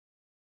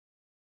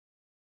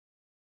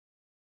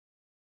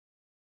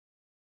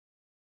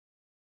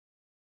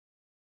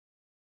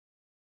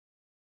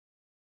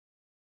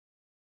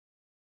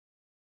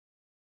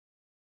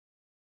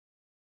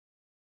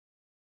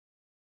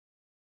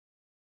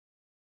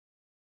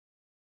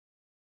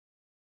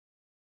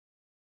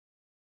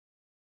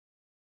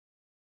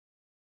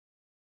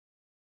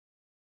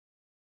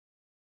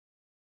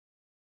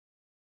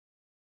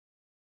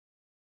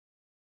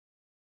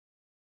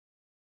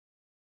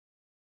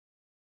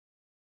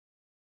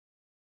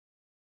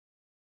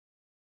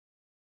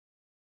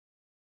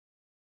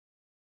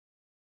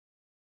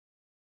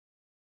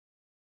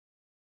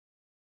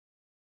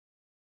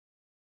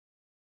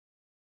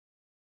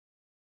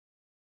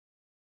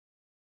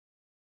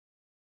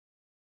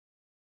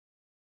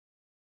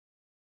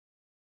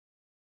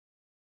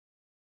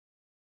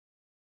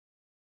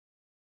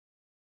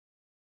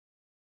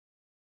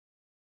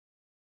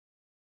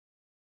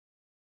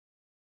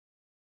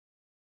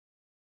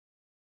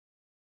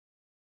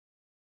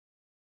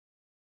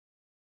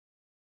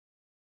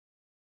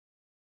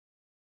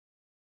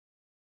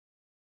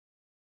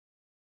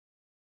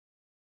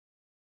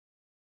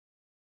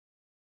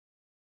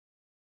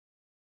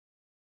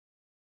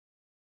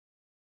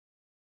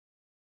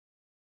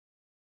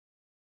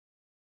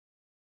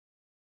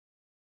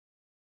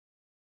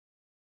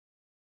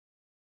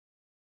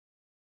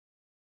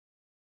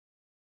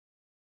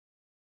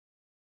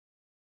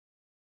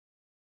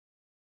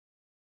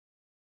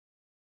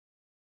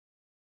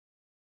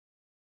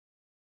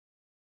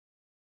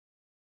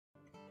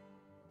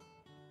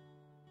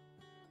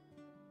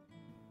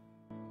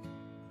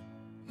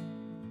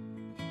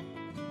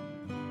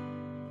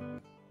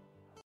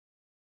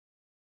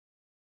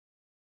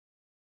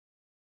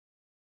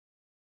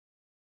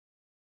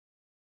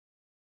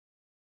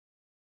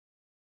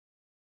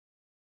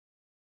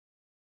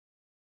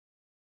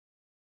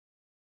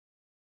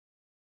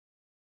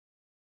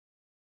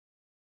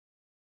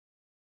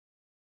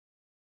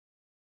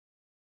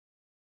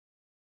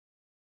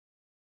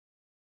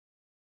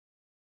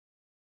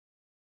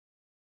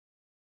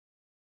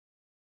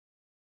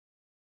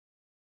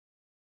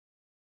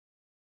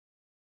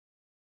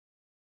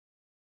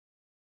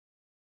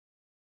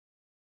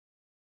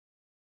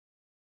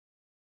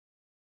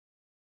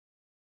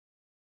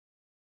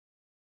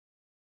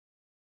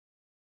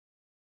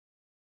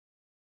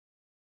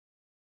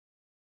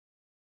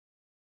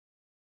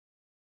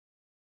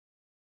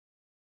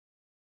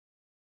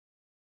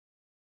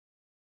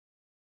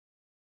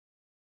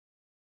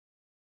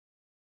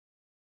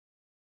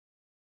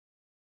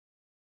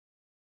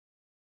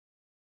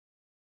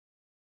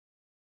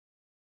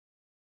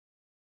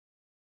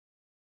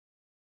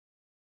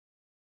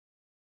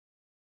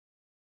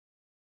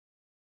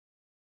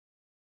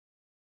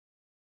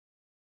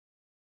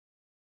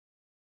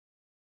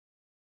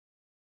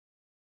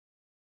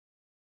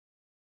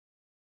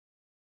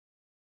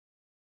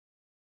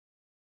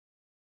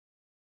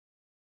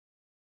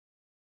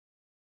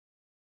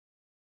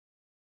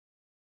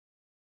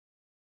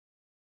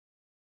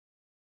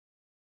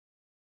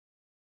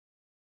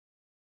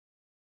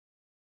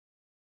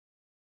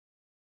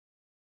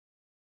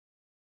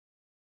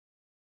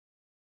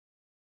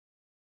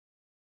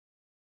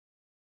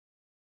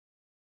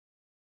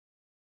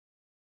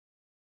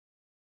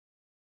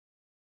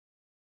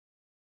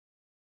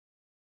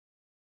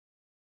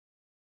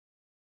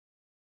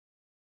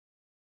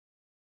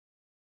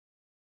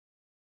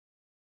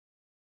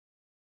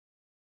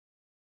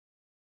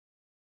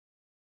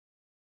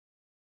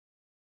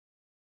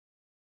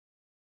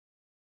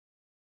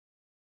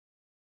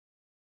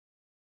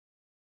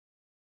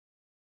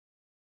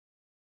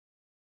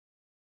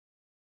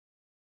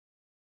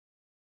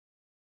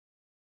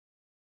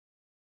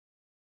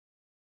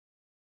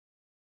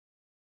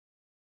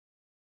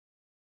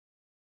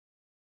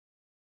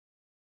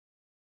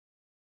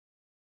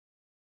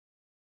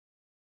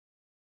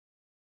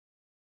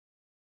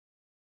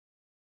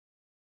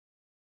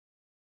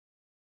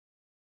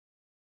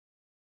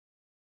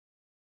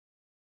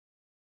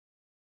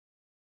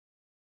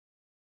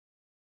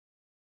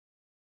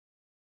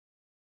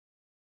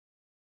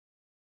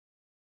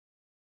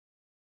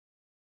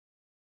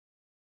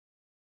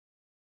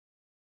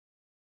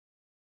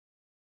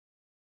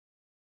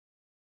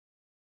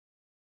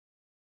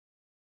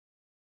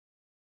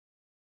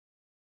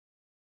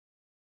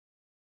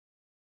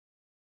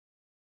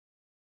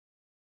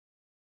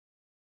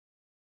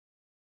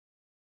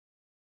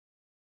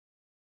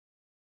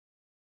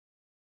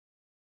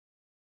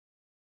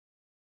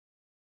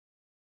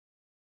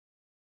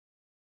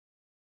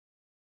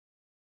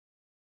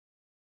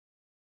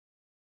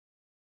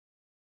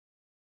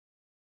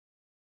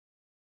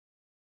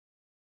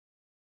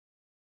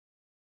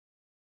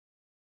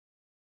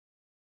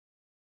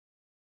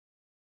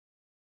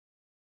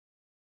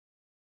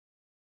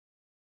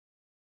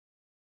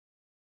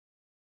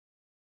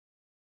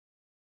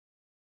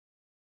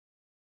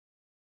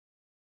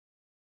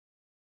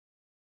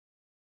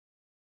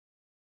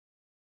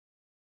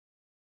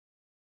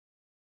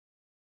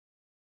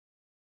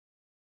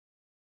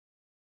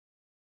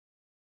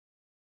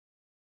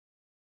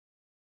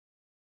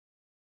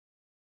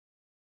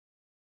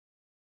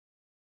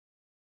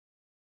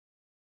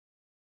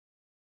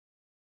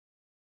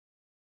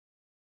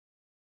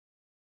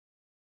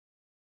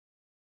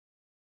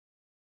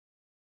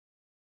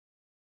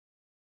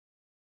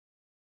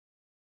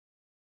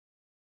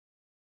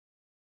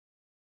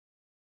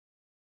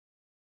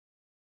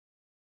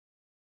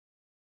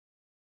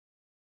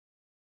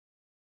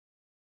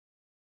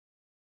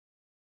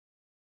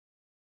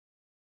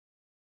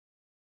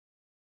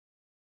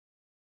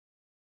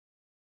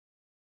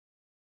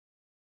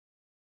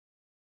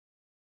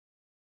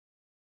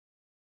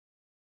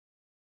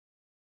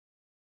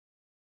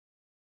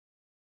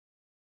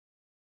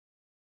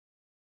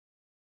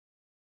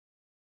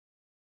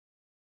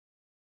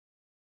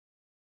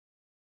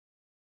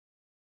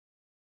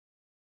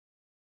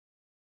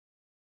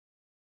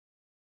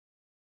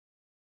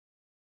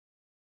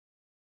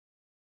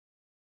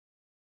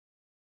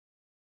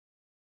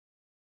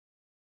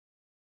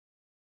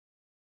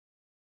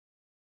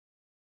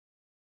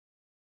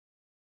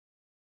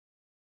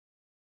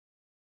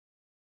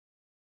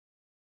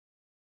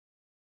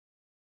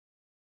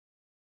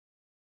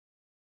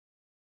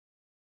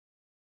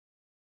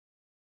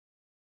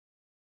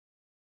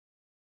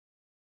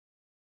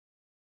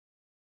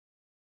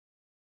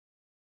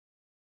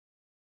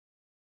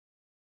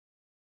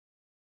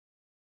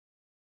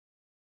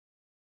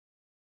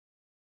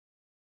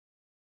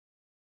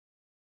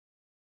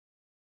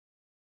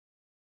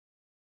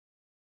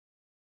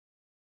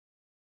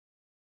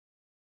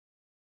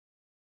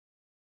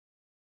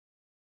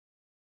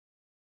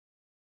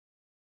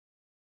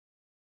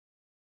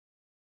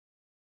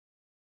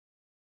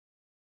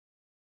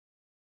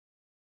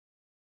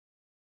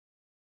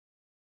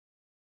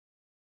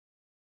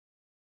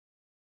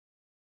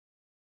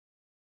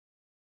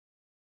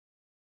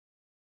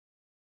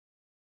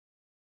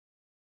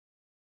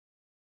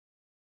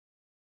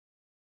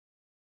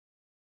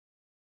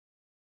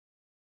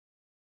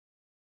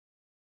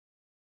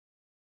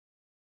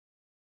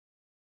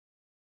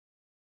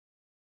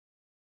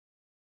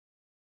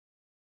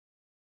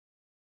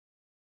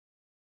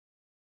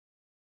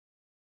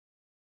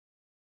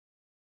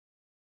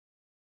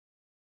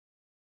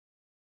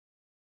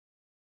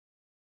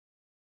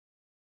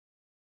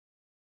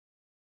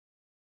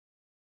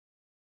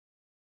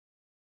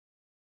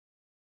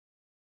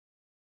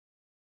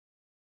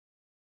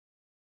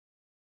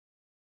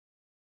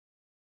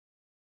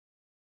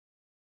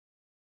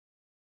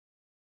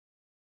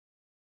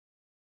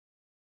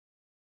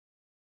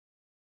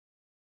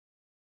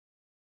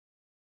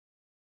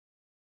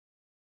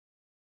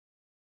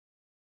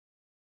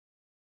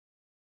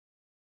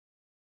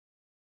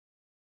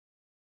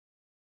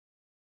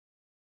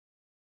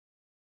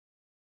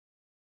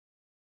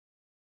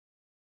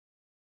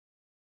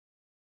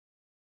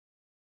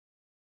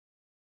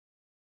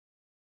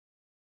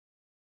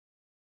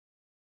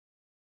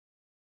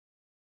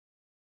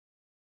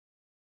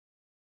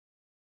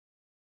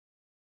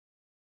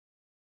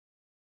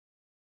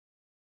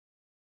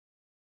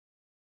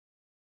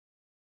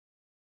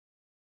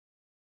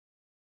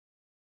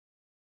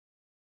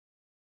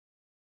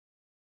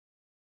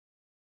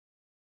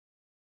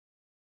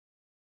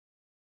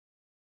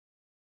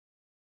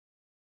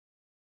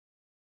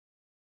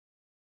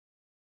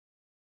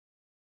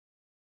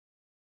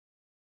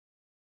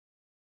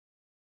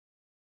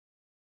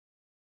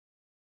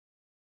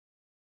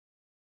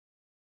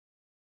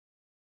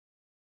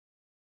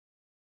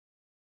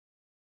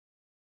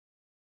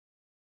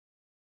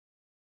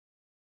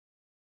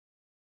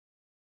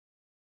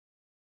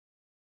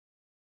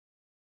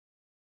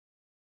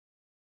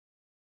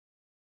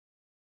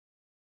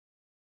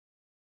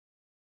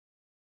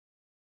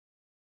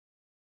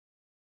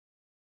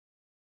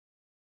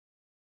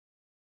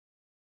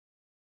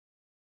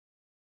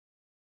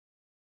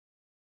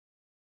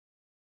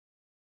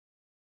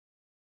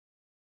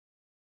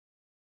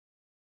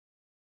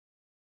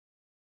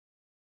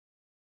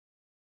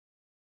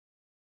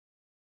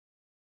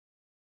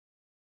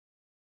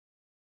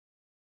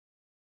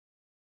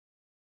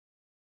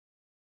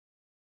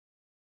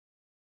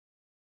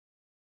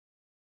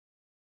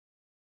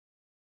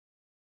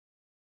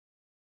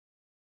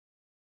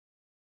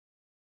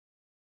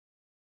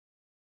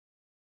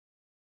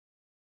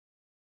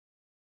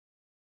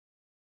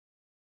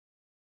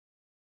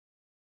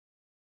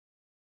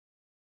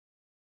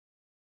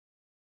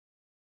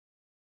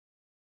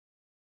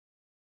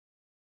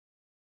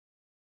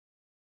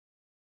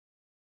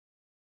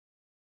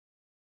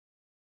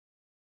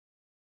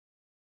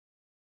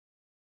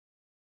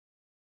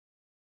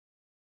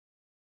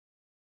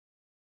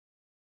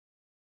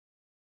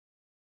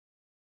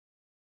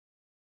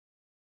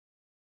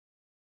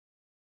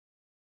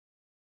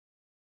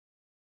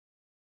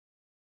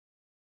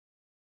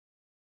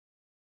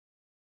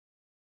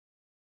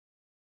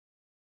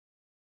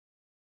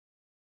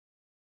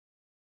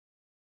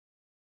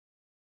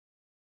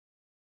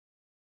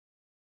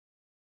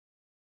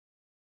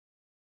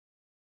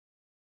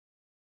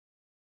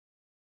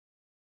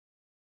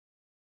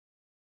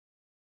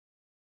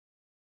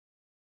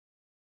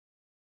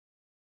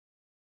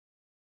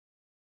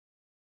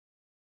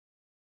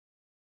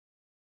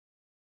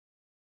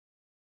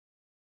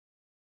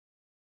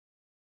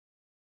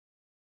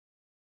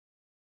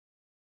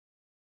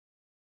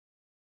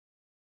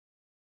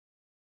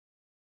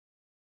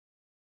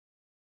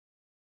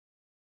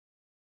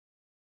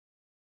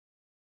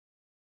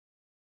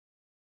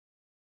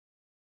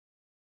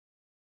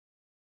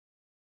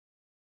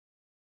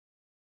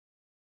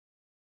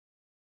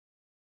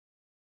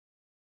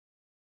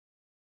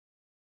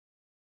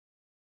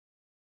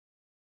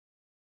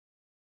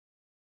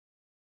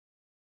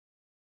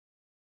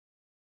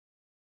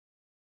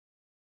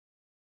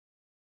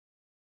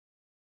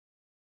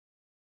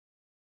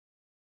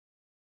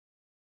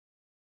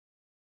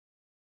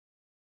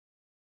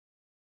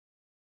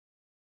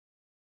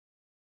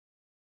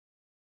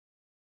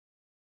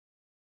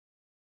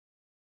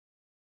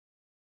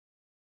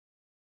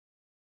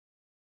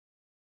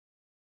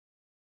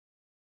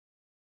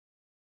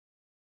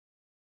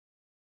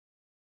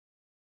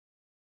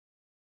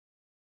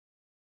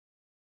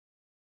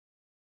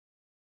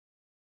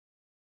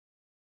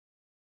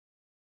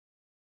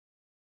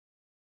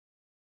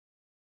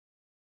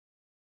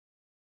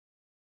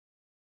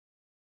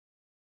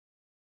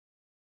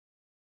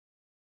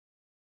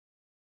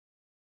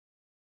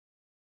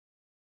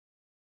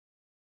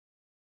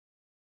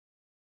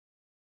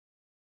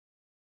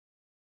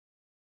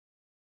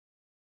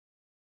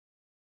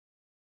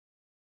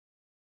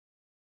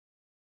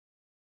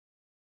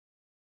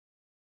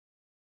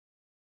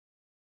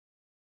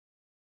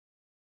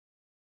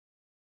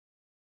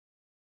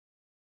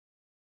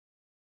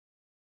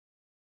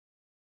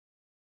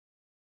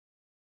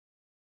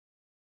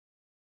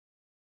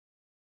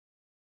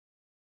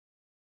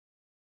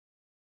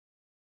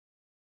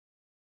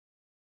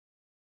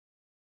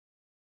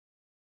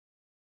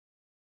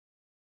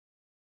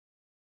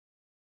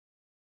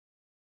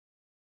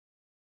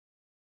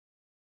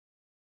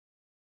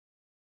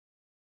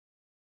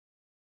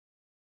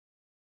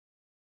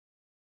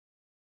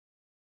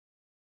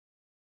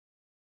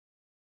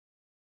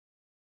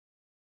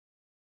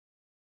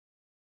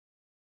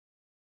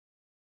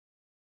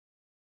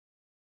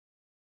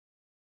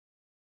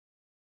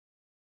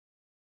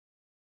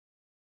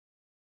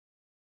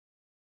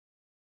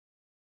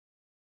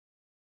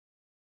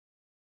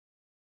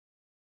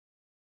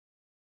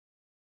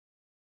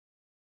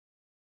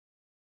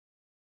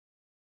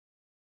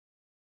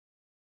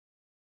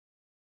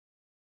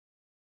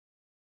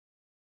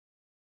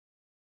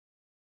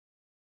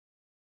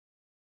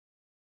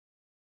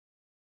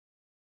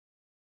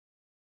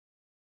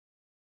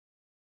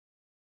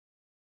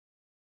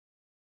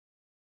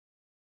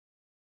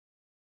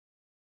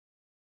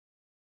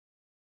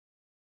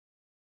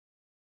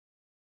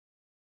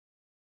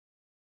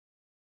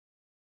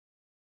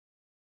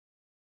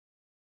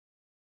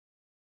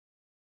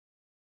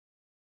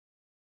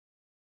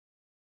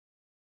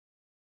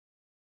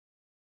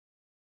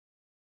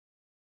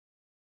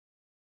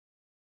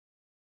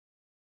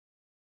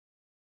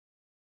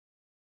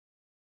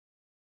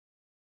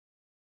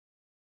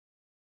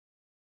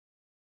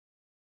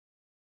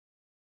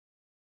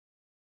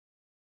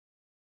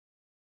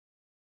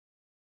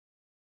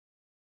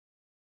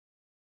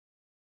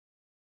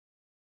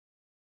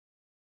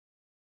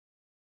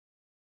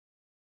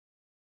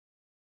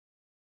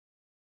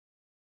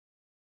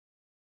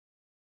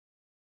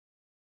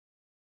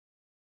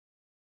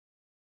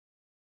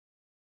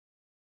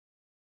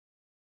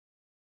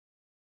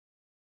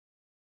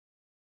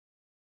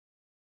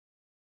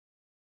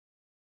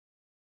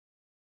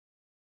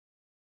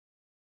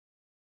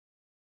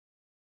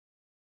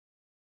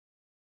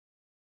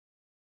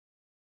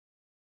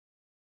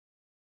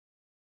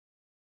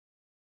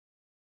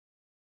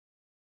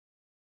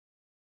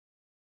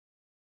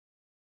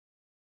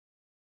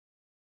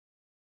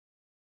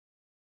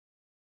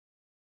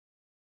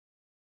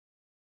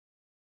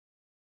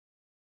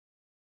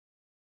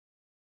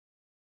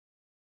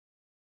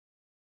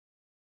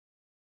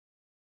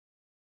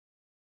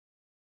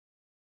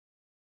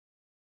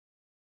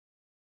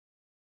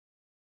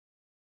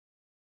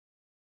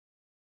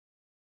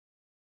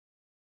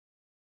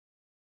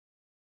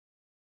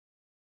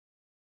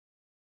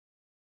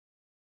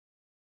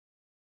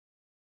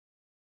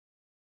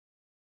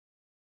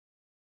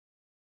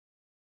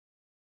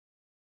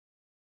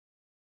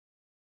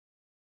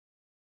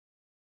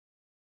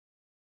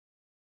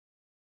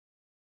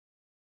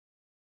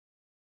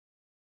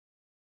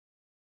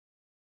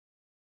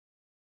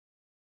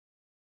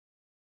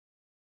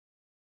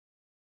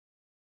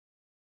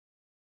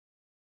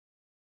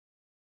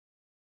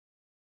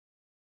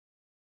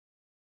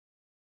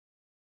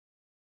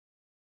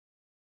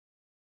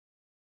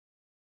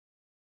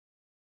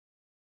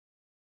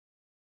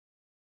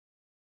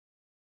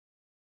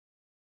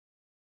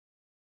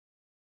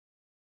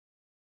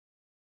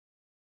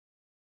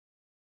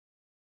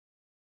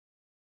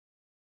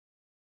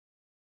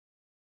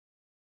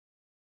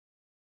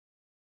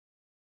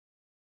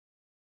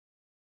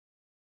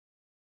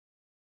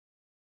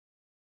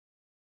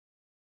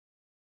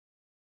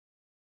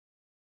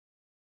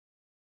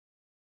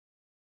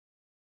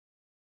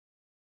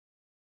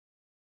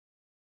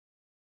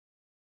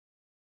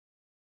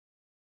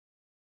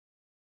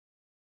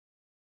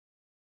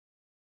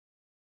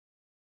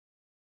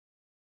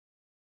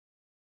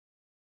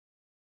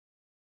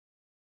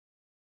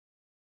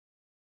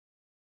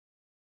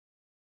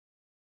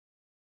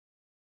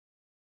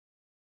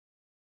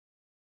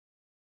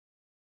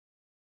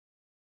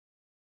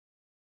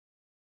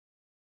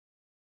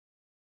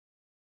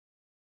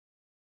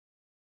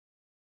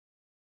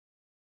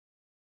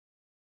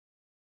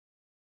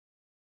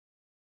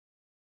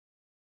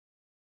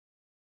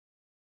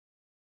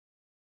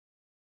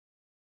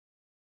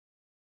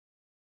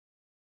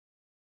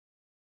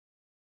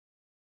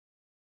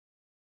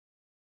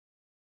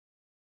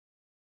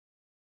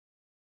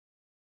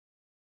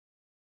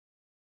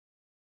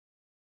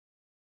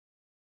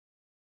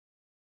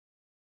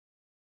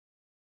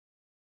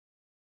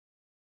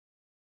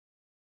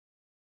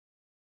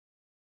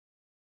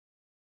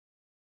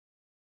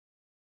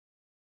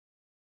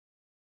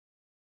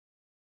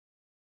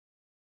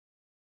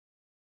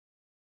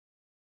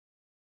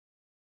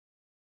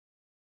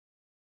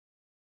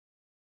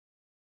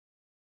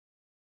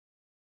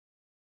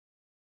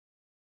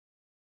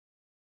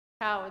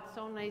How it's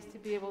so nice to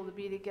be able to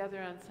be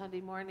together on Sunday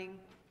morning,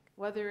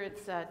 whether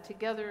it's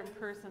together in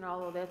person,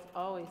 although that's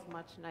always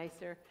much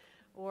nicer,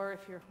 or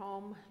if you're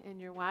home and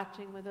you're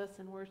watching with us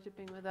and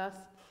worshiping with us.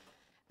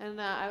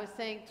 And I was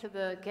saying to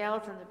the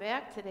gals in the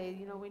back today,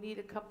 you know, we need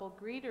a couple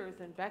greeters,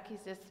 and Becky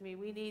says to me,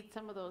 we need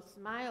some of those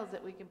smiles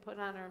that we can put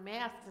on our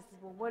masks. I said,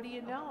 well, what do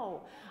you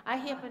know? I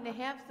happen to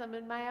have some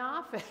in my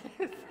office.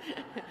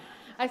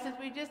 I said,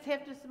 we just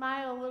have to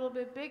smile a little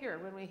bit bigger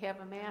when we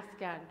have a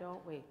mask on,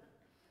 don't we?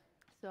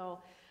 So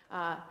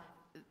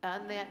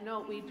on that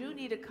note, we do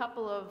need a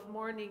couple of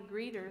morning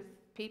greeters,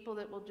 people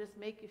that will just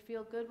make you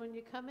feel good when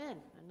you come in.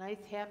 A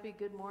nice, happy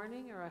good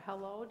morning or a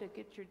hello to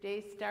get your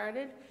day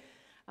started.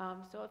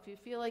 So if you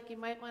feel like you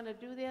might want to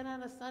do that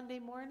on a Sunday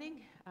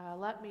morning,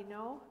 let me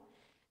know.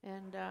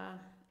 And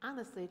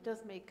honestly, it does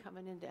make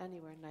coming into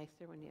anywhere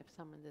nicer when you have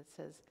someone that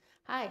says,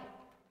 hi,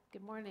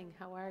 good morning,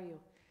 how are you?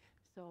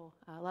 So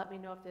let me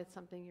know if that's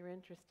something you're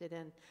interested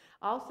in.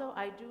 Also,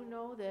 I do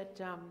know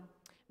that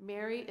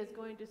Mary is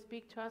going to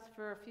speak to us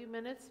for a few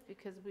minutes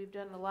because we've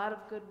done a lot of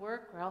good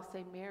work, or I'll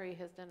say Mary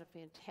has done a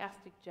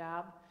fantastic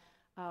job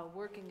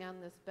working on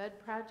this bed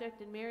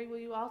project. And Mary, will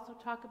you also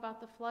talk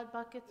about the flood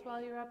buckets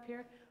while you're up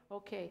here?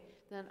 Okay,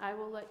 then I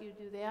will let you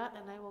do that,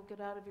 and I will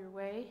get out of your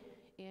way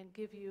and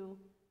give you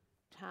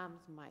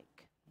Tom's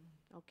mic.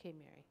 Okay,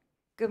 Mary.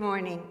 Good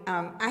morning.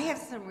 I have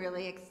some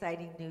really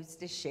exciting news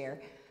to share.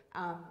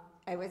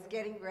 I was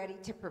getting ready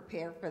to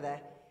prepare for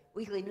the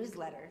weekly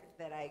newsletter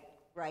that I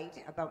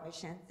write about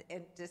missions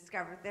and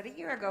discovered that a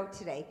year ago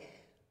today,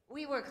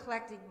 we were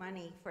collecting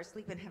money for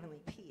Sleep in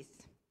Heavenly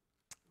Peace,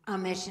 a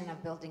mission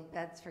of building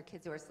beds for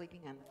kids who are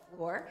sleeping on the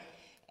floor.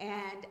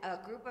 And a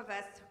group of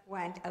us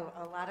went,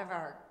 a lot of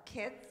our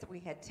kids, we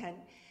had 10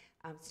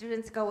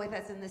 students go with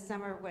us in the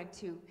summer, went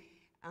to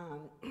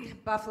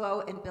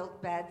Buffalo and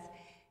built beds.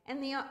 And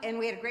we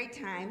had a great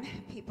time.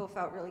 People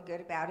felt really good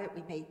about it.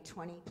 We made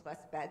 20 plus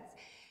beds.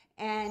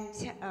 And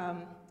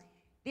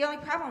the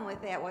only problem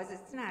with that was,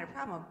 it's not a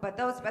problem, but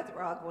those beds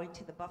were all going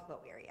to the Buffalo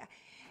area.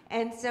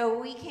 And so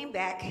we came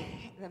back,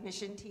 the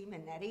mission team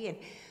and Nettie, and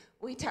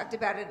we talked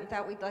about it and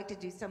thought we'd like to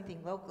do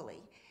something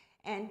locally.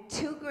 And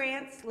 2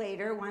 grants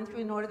later, one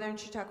through Northern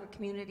Chautauqua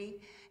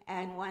Community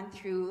and one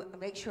through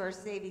Lakeshore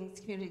Savings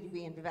Community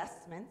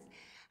Reinvestments,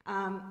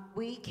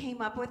 we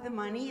came up with the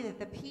money that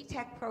the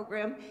P-TECH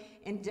program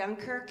in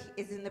Dunkirk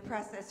is in the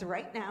process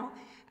right now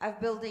of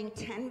building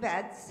 10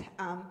 beds,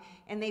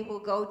 and they will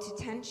go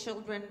to 10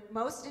 children,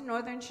 most in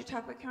Northern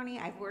Chautauqua County.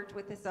 I've worked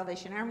with the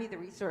Salvation Army, the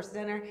Resource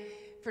Center,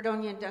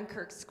 Fredonia and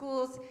Dunkirk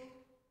Schools,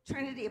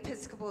 Trinity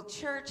Episcopal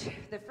Church,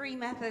 the Free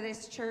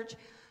Methodist Church,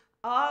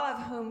 all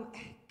of whom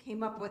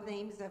came up with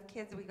names of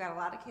kids. We've got a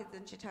lot of kids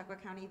in Chautauqua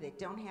County that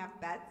don't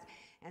have beds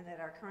and that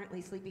are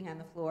currently sleeping on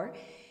the floor.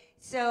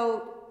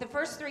 So the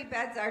first 3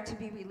 beds are to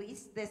be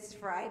released this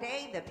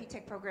Friday. The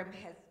P-TECH program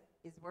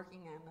is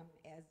working on them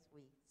as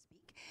we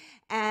speak.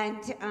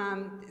 And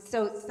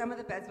so some of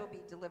the beds will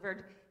be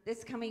delivered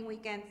this coming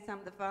weekend, some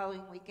the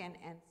following weekend,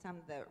 and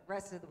some the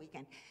rest of the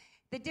weekend.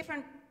 The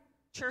different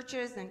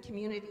churches and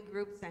community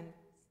groups and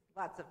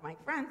lots of my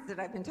friends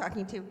that I've been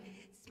talking to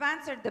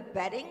sponsored the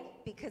bedding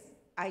because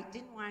I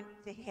didn't want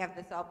to have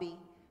this all be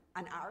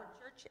on our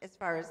church as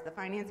far as the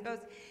finance goes.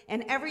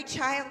 And every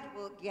child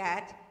will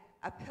get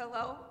a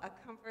pillow, a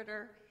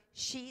comforter,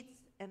 sheets,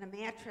 and a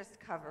mattress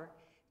cover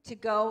to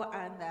go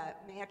on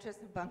the mattress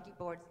and bunkie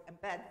boards and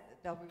beds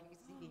that they'll be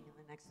receiving in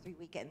the next 3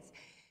 weekends.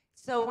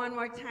 So one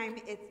more time,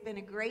 it's been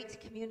a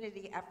great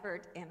community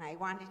effort, and I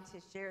wanted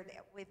to share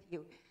that with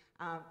you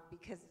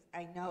because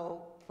I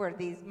know for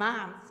these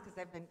moms, because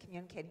I've been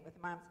communicating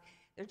with moms,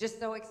 they're just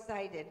so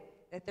excited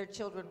that their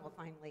children will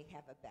finally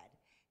have a bed.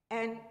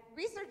 And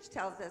research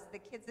tells us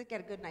that kids that get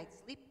a good night's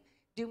sleep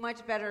do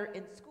much better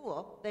in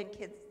school than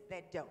kids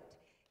that don't.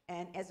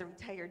 And as a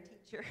retired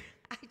teacher,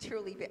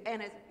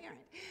 and as a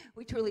parent,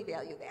 we truly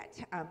value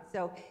that.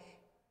 So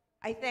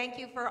I thank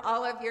you for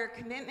all of your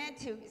commitment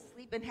to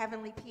Sleep in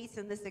Heavenly Peace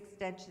and this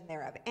extension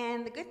thereof.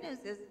 And the good news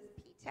is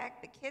P-TECH,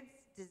 the kids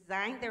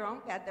designed their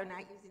own bed. They're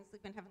not using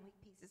Sleep in Heavenly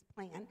Peace's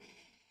plan.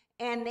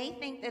 And they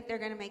think that they're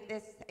going to make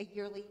this a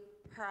yearly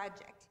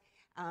project.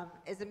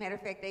 As a matter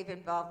of fact, they've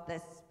involved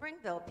the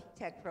Springville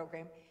P-TECH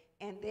program,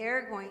 and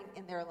they're going,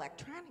 in their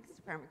electronics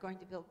department, going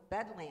to build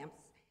bed lamps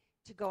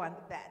to go on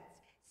the beds.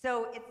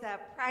 So it's a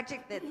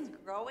project that's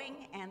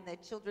growing, and the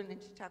children in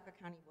Chautauqua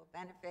County will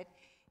benefit,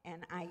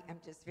 and I am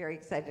just very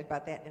excited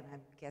about that, and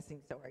I'm guessing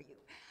so are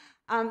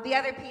you. The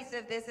other piece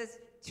of this is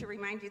to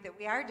remind you that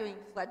we are doing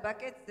flood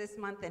buckets this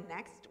month and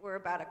next. We're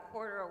about a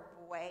quarter of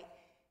the way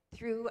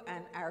through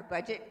on our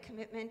budget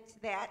commitment to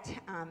that.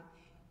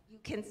 You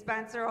can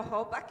sponsor a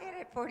whole bucket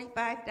at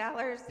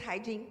 $45.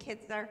 Hygiene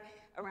kits are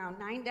around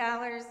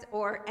 $9,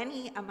 or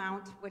any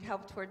amount would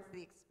help towards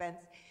the expense.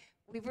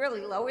 We've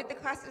really lowered the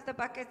cost of the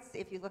buckets.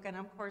 If you look on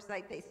UMCOR's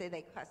site, they say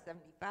they cost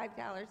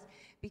 $75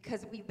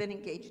 because we've been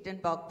engaged in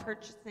bulk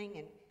purchasing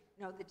and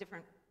know the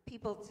different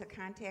people to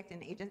contact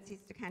and agencies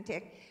to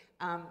contact.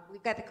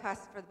 We've got the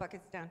cost for the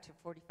buckets down to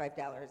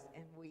 $45,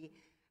 and we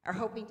are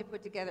hoping to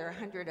put together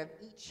 100 of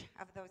each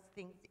of those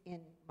things in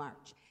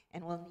March,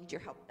 and we'll need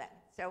your help then.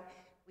 So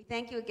we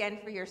thank you again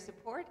for your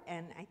support,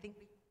 and I think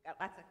we got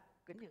lots of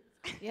good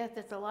news. Yes,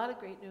 that's a lot of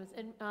great news.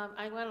 And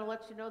I want to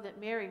let you know that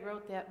Mary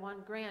wrote that one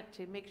grant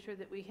to make sure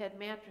that we had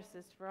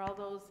mattresses for all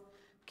those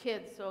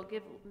kids. So I'll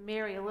give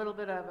Mary a little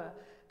bit of a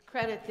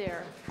credit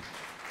there.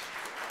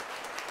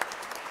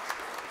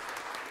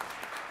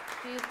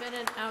 She's been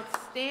an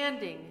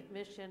outstanding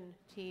mission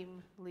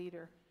team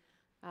leader.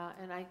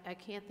 And I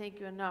can't thank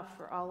you enough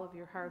for all of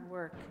your hard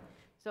work.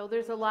 So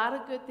there's a lot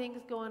of good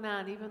things going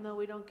on, even though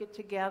we don't get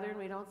together and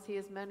we don't see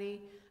as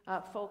many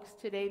folks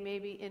today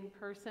maybe in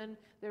person.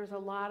 There's a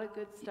lot of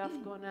good stuff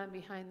going on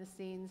behind the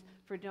scenes.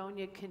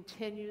 Fredonia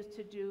continues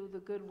to do the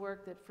good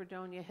work that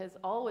Fredonia has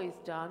always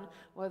done,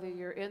 whether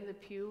you're in the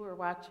pew or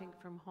watching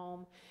from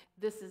home.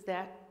 This is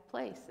that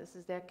place. This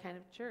is that kind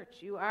of church.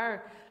 You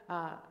are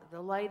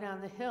the light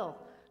on the hill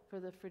for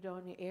the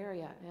Fredonia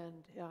area,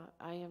 and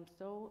I am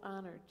so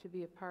honored to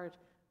be a part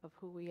of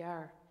who we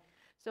are.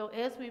 So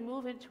as we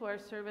move into our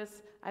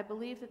service, I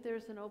believe that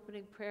there's an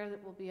opening prayer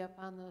that will be up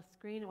on the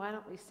screen. Why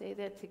don't we say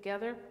that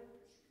together?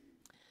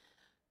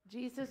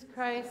 Jesus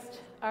Christ,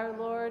 our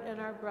Lord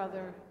and our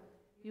brother,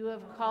 you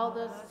have called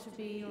us to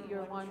be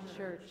your one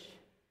church.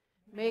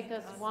 Make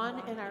us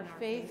one in our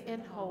faith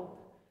and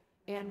hope,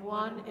 and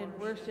one in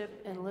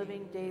worship and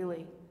living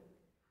daily.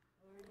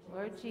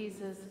 Lord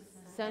Jesus,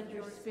 send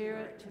your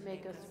Spirit to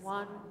make us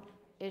one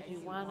as you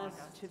want us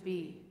to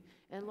be.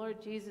 And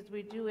Lord Jesus,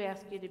 we do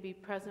ask you to be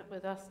present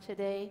with us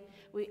today.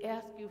 We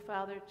ask you,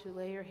 Father, to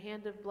lay your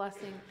hand of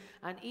blessing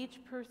on each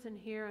person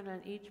here and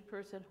on each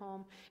person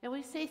home. And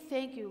we say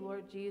thank you,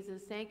 Lord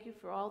Jesus. Thank you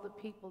for all the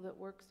people that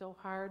work so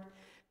hard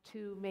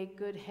to make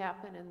good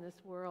happen in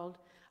this world.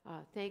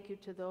 Thank you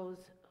to those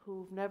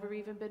who've never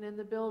even been in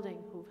the building,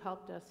 who've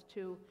helped us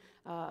to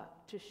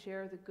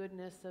share the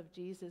goodness of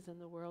Jesus in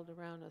the world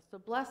around us. So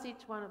bless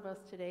each one of us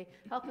today.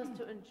 Help us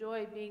to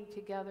enjoy being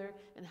together,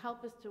 and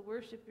help us to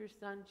worship your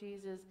Son,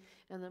 Jesus,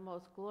 in the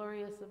most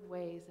glorious of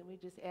ways. And we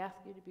just ask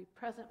you to be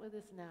present with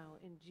us now.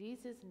 In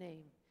Jesus'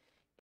 name.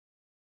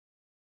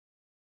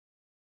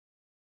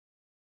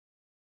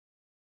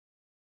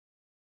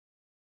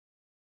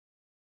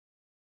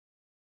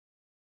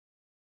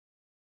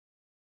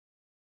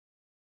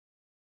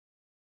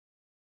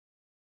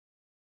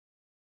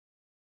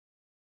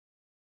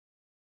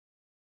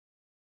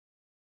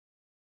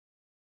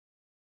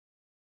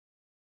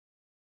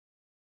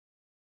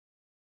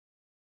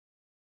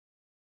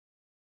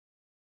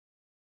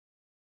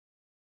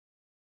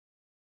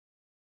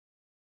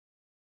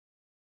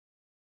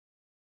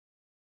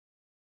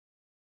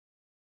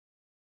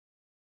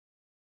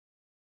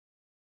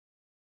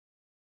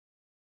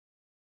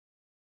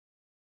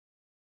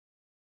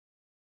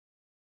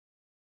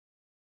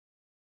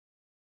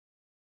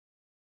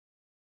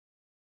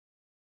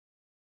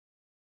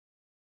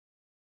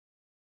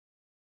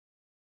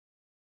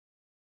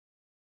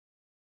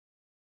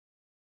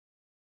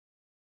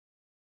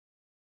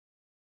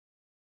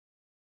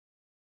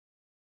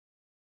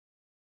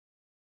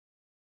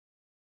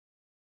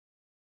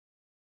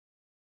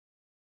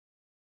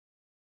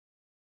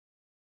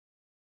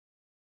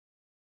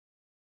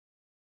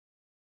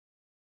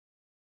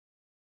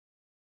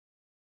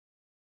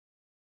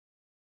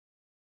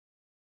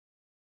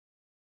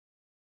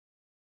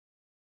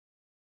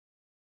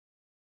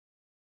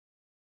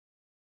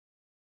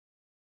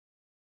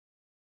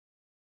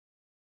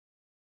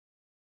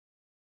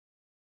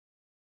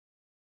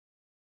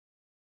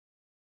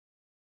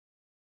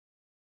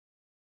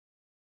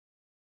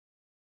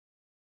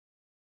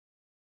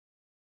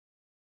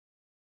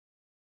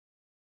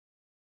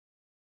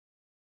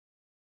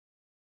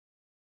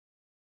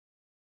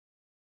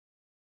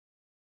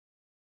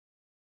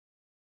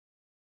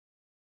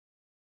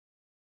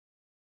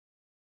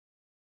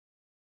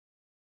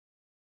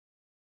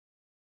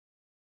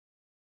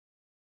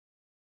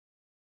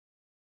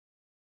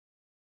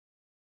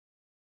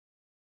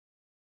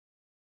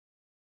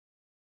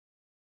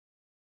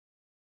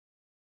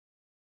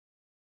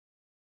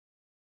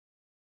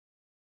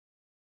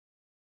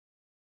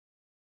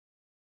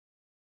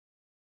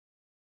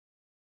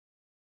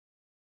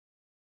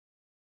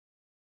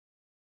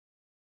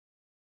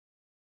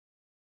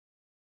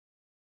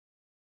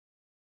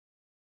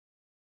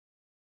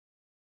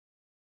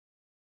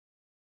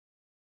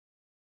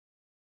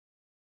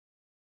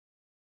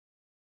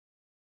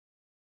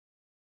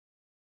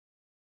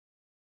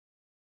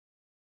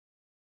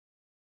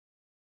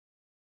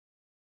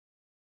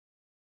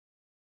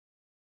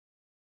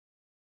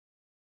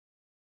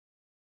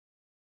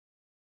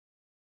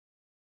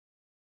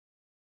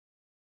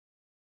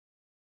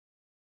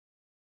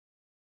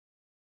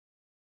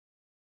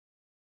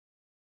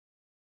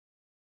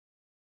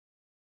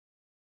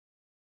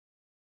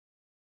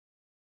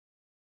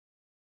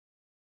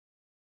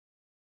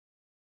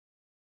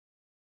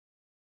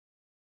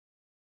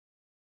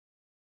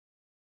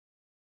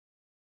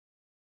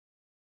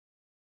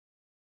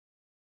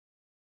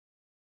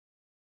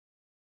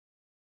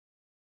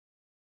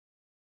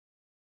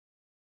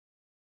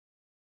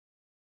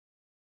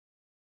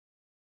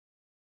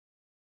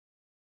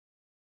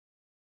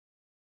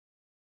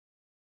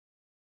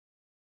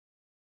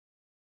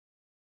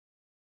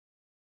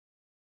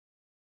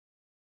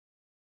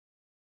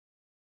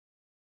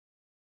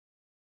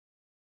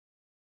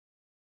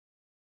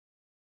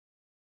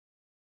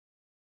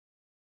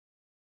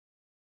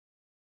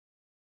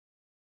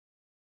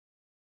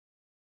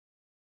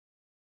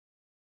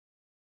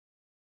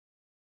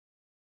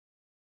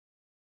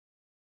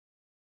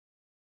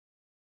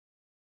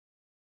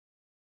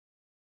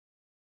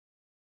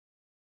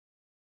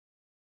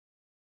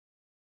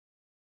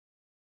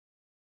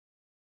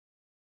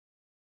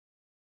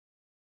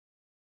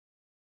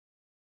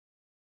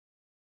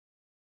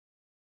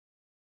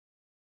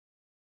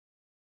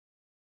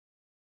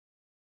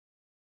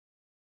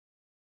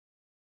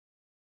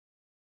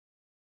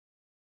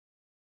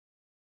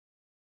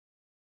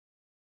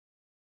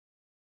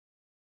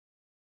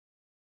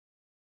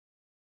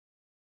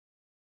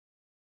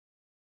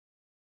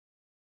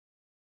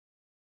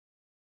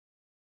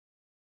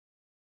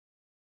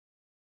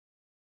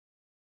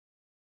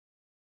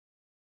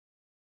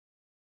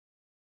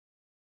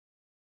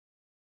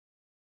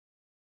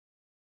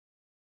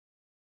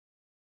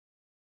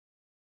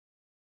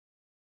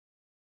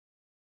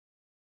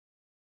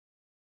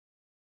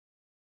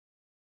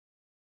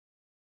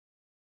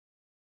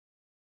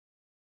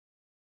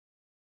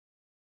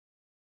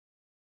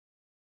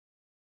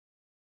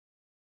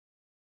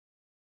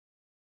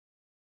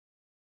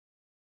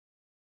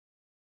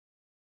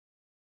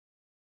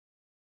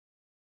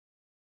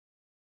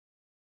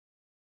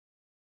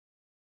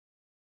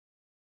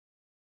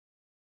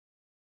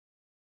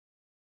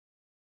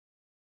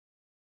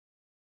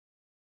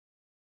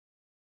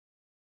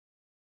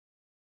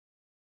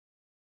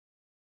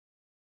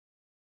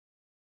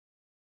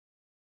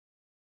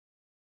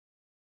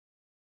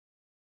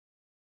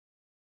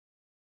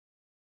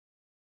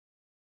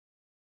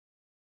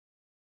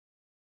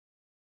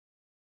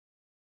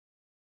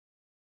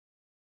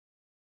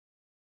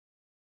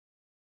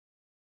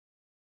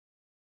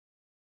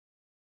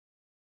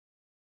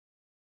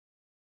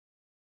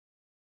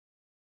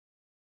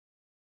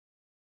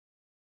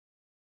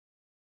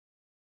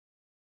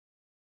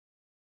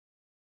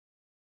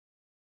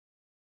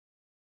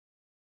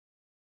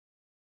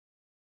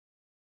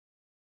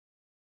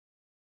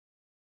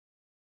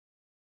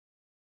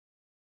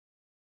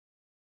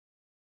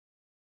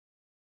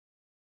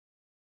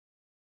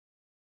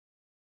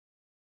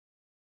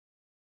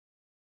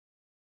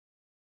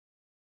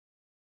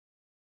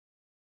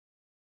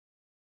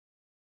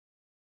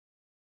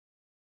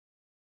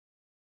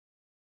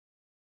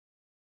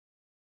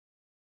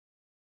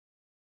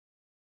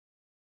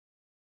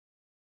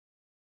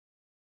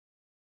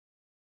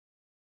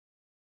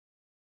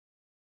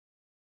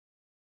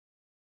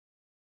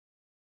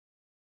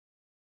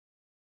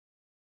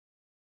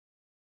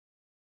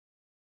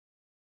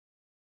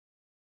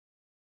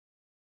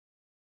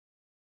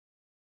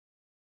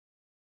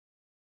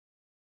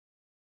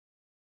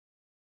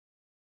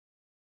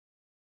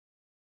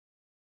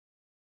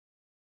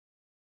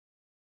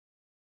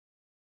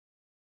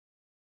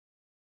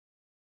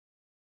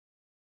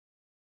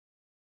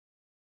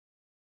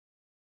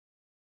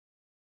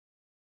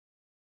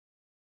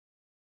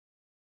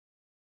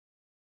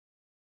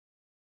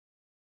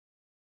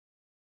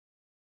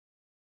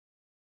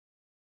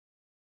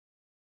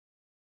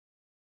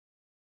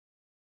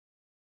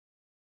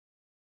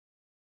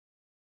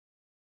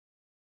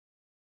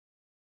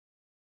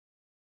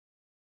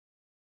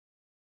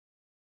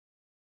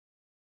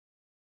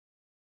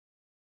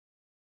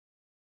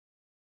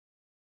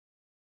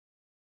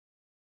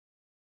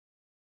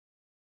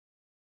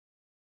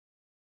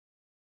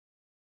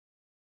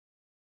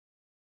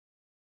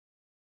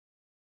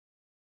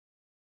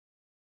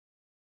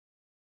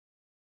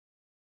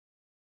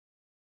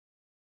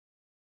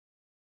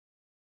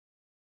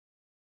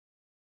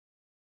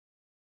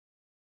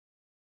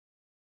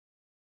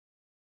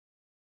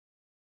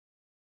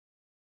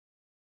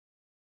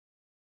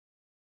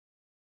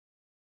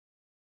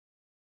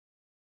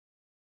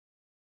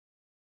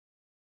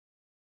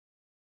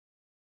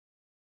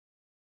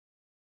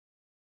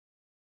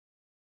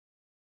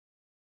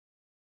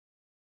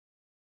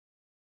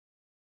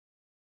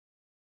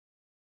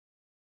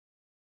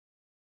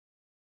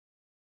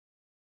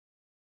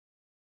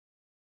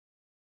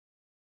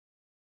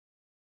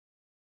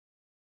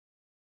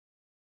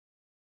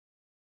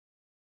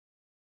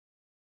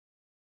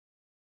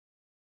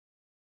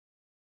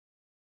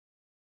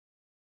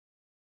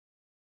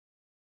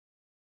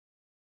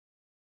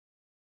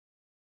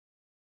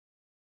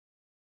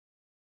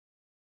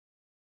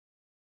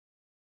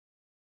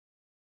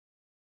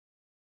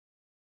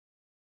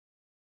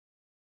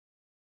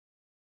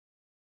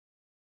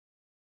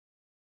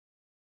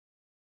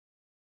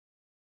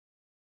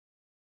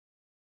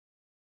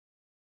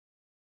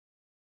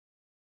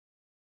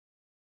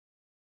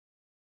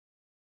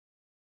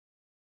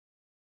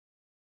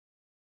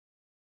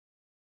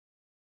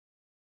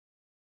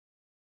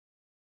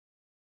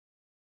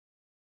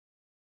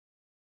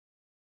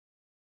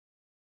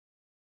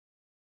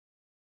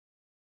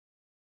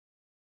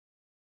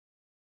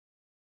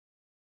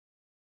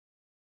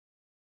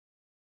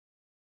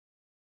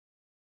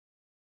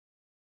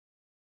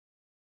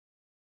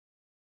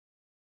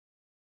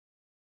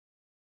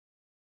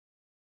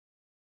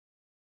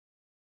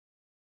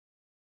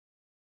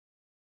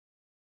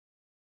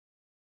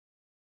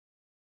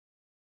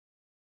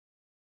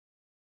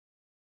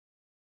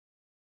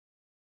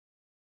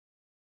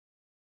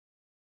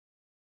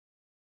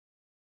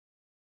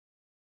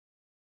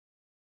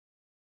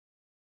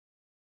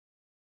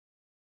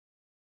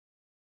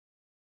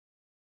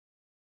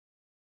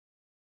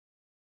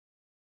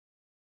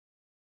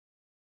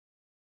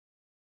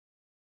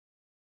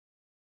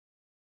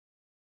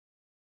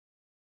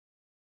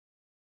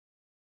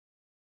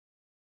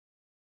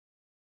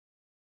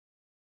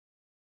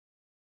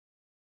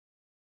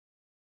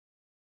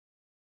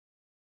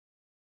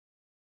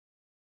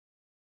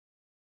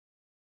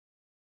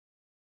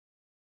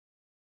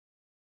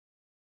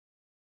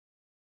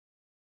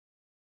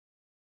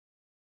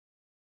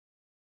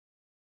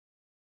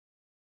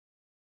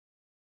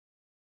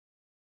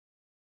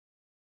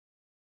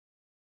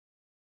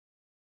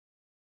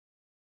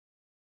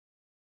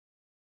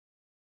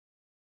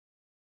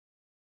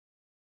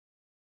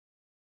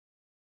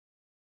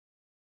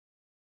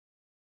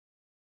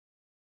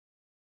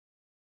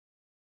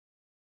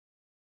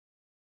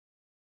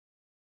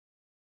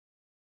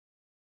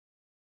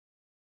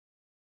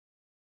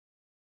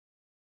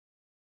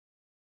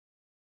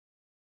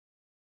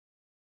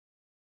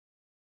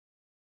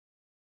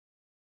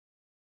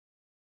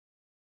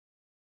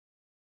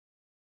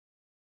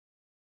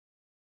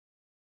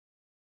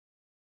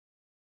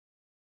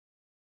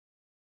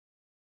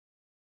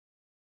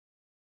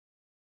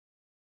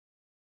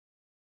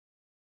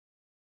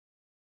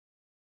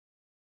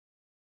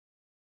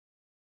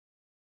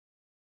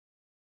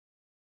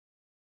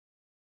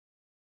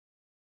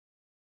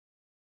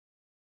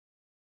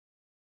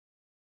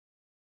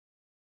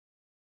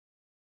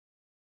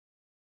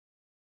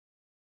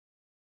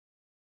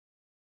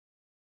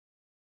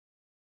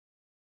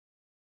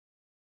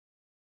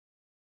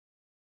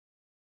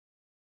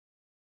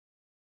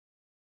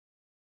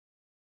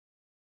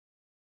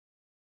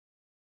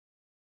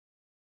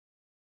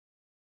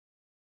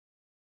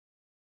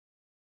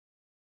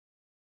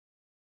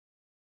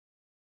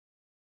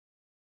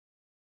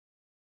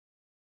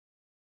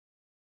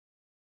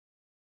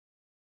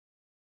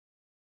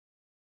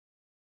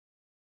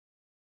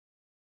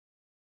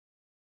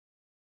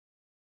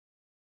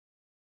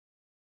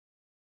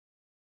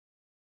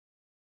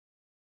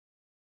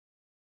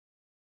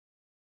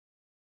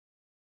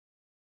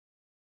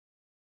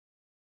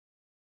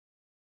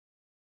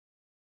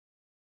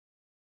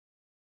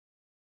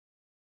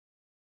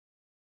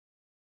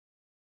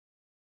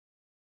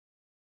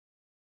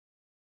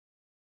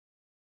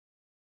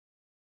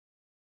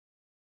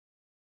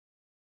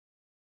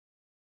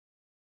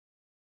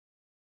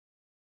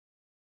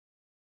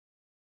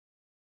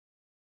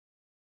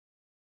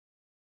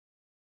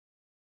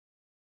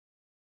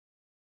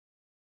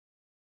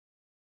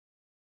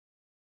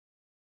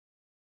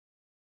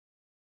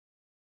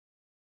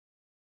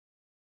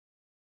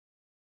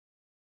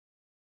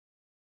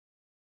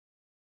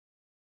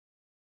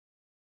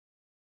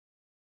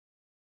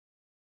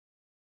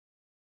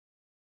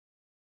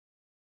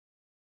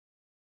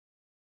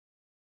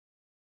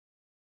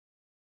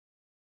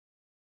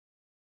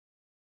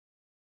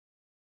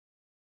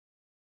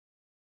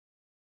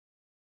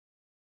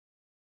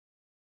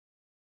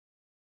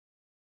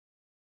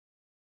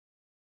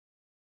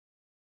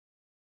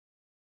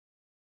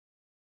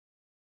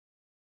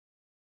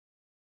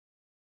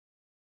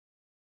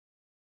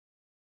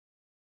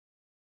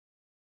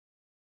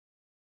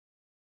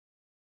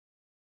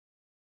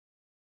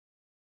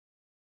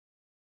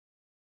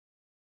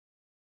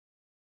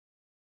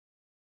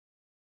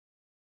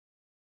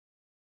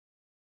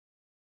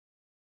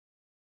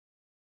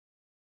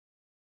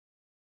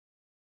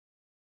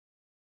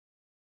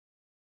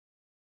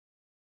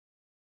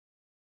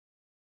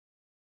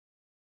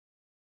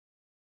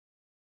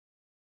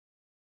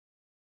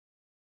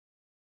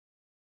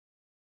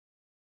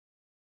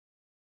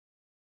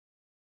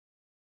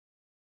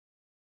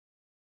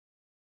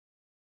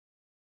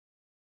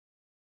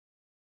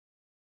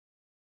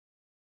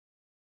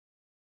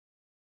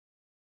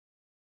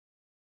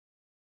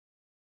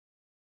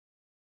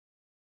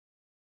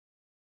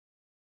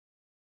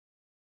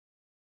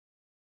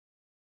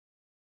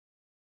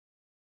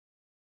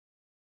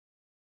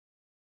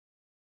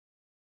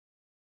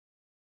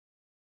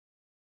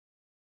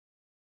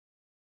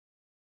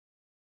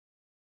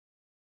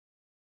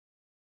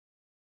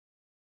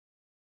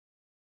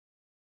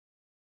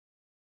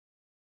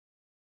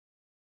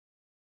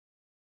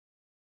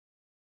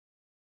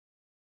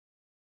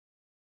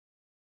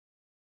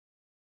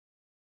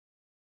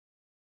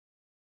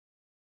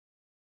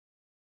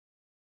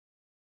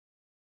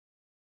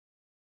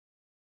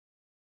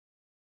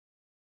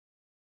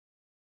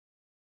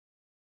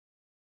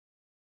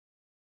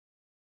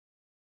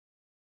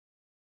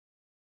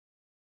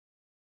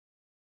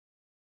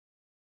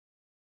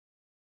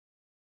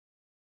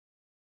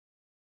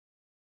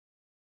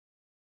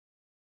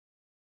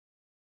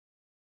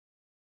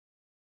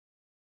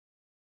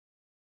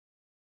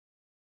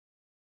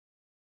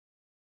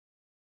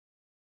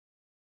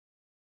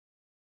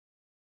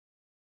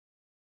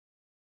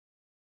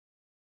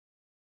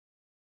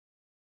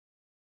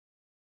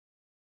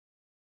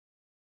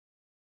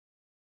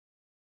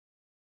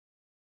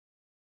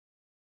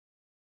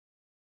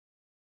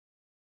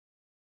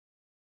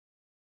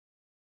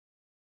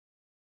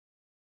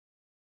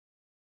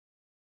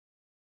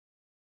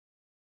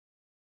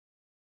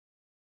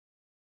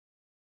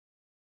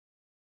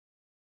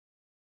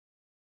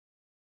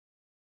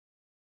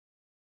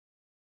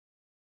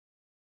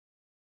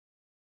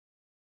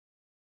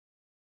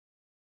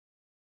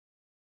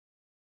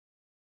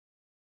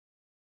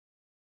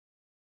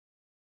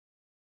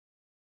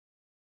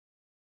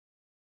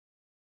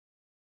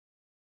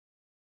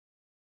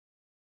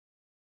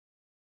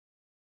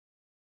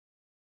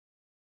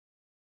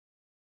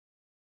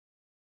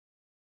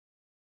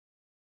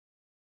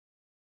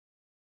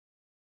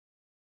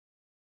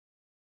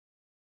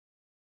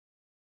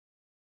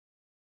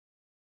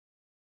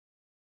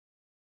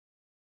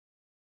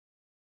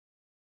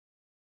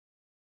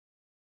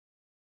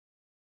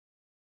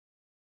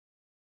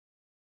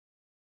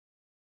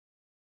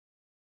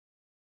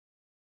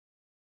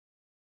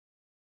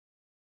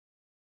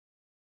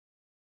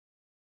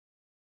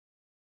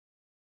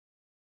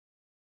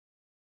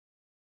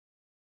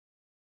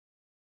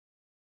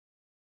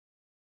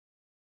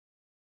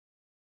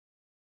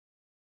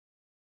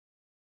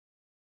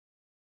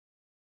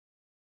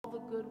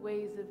 good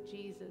ways of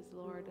Jesus,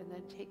 Lord, and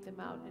then take them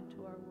out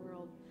into our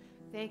world.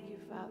 Thank you,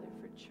 Father,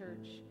 for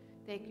church.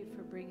 Thank you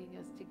for bringing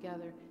us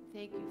together.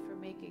 Thank you for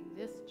making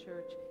this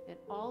church and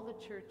all the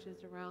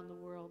churches around the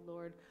world,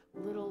 Lord,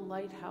 little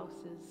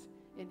lighthouses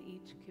in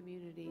each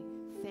community.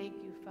 Thank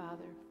you,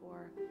 Father,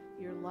 for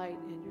your light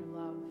and your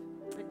love.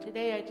 And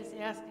today I just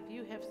ask if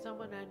you have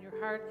someone on your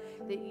heart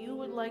that you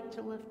would like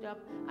to lift up,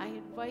 I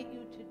invite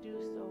you to do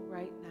so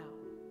right now.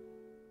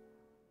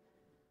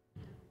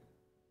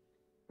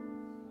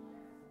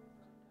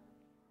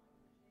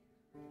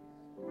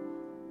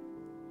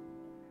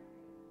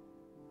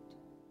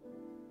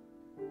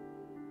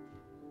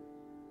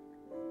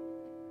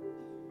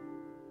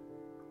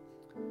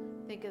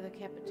 Think of the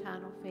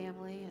Capitano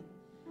family, and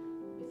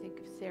we think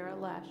of Sarah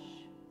Lesh.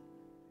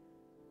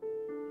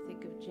 We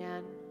think of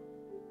Jen.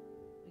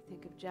 We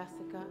think of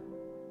Jessica.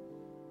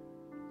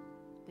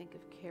 Think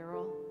of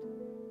Carol.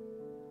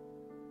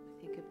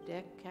 We think of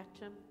Dick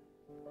Ketchum.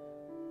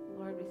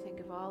 Lord, we think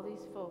of all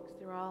these folks.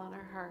 They're all on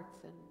our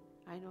hearts, and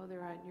I know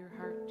they're on your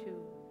heart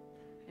too.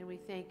 And we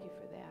thank you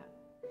for that.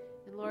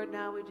 And Lord,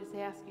 now we just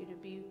ask you to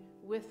be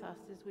with us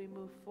as we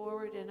move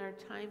forward in our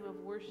time of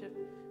worship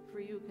for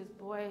you, because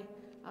boy,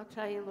 I'll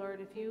tell you,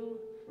 Lord, if you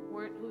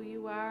weren't who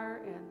you are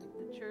and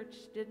the church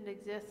didn't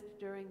exist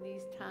during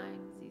these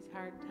times, these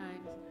hard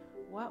times,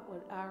 what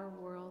would our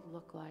world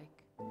look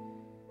like?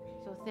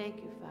 So thank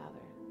you, Father.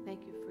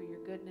 Thank you for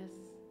your goodness.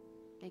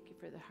 Thank you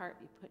for the heart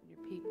you put in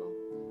your people.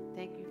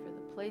 Thank you for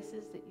the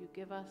places that you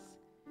give us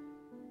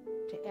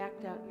to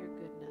act out your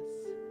goodness.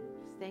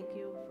 Just thank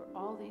you for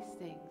all these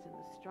things in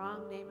the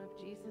strong name of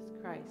Jesus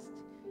Christ,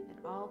 and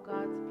all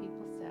God's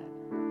people said.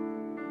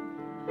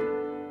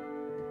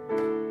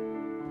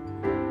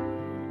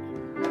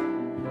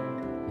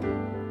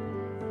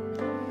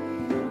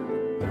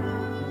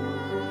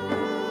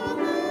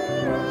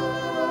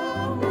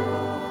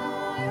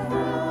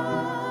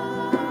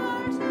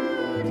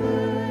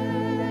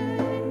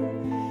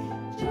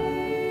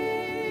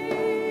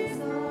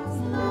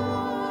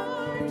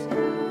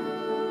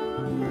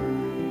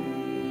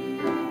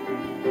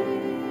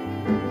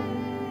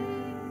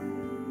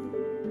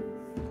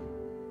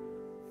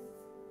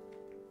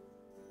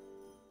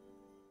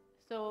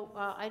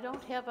 I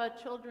don't have a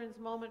children's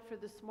moment for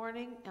this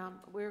morning.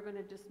 We're going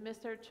to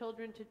dismiss our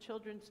children to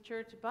Children's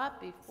Church, but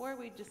before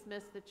we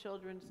dismiss the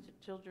children's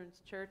to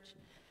Children's Church,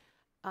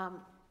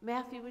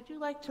 Matthew, would you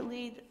like to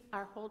lead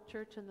our whole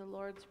church in the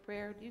Lord's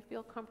Prayer? Do you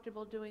feel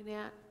comfortable doing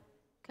that?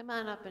 Come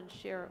on up and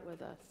share it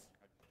with us.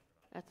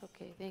 That's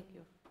okay, thank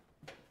you.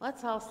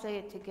 Let's all say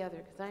it together,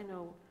 because I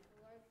know.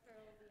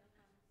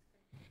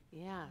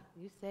 Yeah,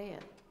 you say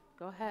it.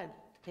 Go ahead,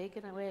 take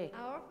it away.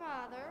 Our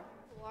Father,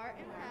 who art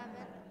in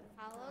heaven,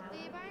 hallowed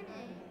be thy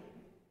name.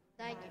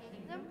 Thy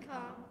kingdom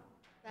come,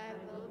 thy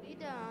will be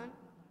done,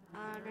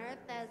 on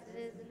earth as it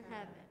is in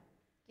heaven.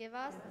 Give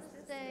us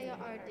this day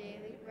our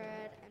daily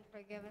bread, and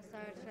forgive us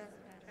our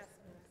trespasses,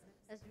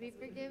 as we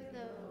forgive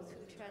those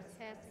who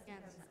trespass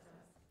against us.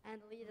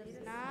 And lead us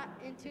not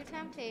into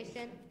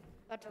temptation,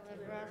 but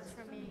deliver us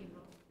from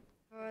evil.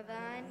 For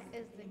thine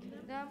is the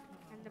kingdom,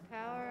 and the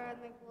power, and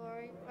the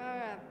glory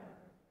forever.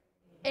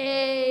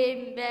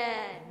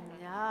 Amen.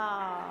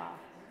 Yeah.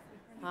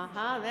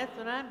 That's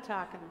what I'm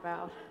talking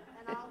about.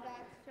 And all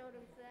God's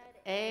children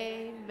said,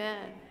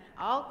 Amen.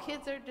 All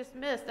kids are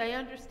dismissed. I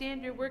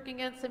understand you're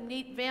working on some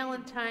neat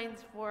Valentines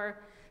for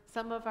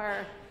some of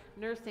our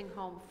nursing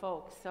home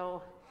folks.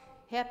 So,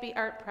 happy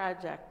art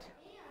project.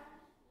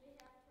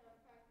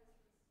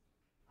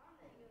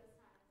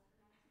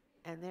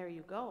 And there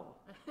you go.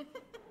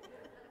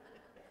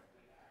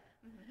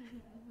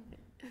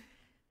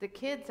 The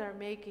kids are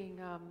making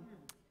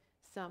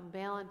some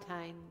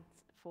Valentines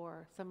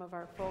for some of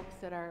our folks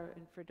that are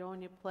in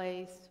Fredonia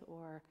Place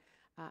or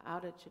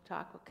out at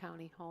Chautauqua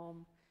County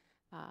Home.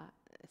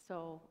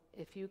 So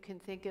if you can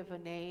think of a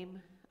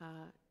name,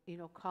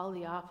 call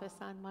the office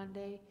on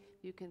Monday.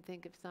 You can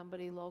think of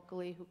somebody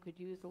locally who could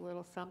use a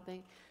little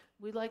something.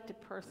 We like to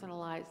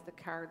personalize the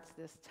cards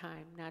this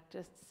time, not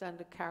just send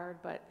a card,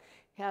 but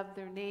have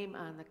their name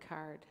on the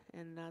card.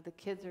 And the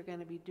kids are going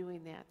to be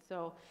doing that.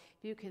 So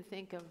if you can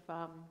think of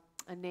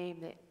a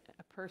name,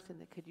 a person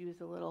that could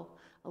use a little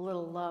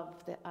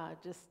love,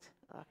 just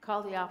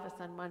call the office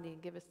on Monday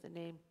and give us the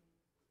name.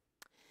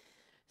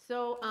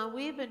 So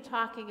we've been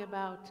talking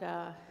about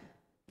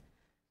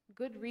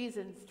good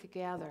reasons to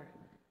gather,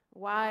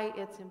 why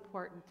it's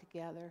important to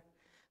gather,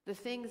 the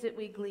things that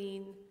we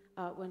glean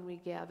when we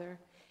gather.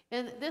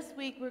 And this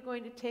week we're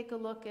going to take a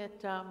look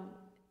at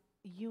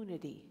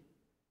unity,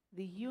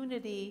 the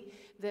unity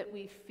that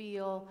we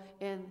feel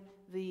and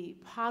the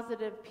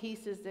positive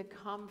pieces that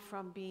come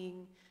from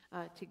being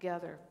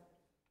together.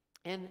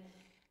 And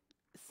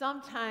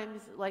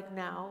sometimes, like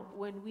now,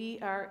 when we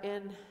are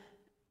in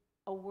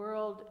a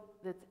world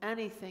that's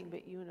anything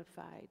but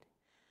unified,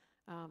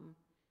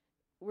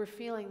 we're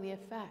feeling the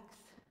effects.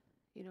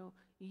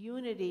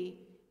 Unity,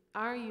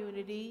 our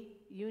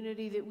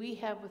unity that we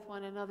have with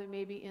one another,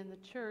 maybe in the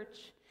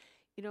church,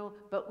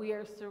 but we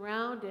are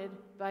surrounded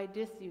by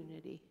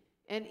disunity.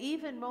 And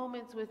even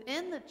moments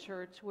within the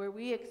church where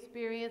we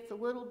experience a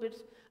little bit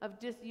of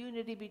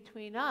disunity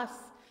between us,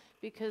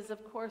 because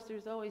of course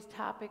there's always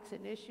topics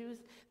and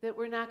issues that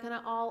we're not going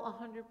to all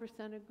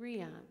 100% agree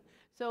on.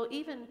 So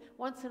even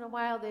once in a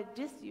while that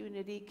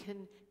disunity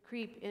can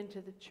creep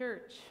into the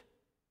church.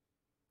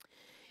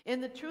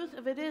 And the truth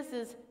of it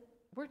is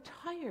we're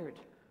tired,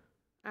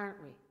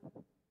 aren't we?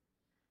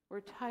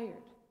 We're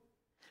tired.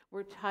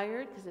 We're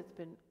tired because it's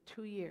been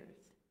 2 years.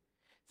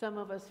 Some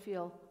of us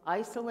feel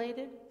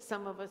isolated.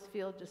 Some of us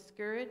feel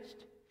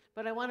discouraged.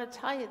 But I want to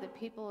tell you that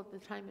people at the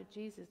time of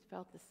Jesus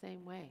felt the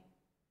same way.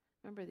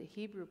 Remember, the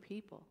Hebrew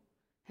people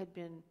had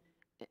been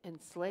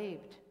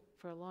enslaved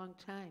for a long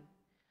time.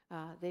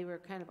 They were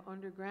kind of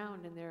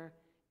underground in their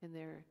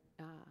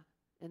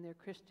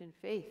Christian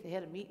faith. They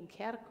had to meet in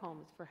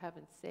catacombs, for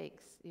heaven's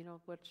sakes,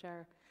 which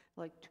are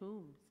like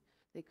tombs.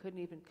 They couldn't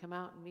even come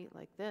out and meet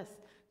like this.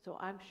 So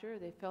I'm sure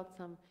they felt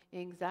some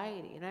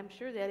anxiety. And I'm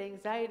sure that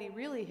anxiety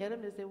really hit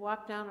them as they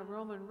walked down a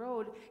Roman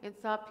road and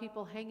saw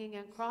people hanging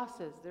on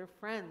crosses, their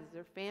friends,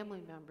 their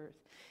family members.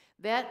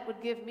 That would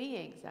give me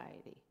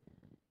anxiety,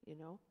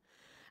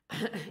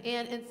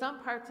 And in some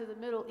parts of the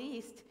Middle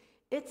East,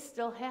 it's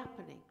still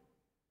happening.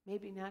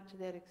 Maybe not to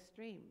that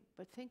extreme,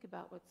 but think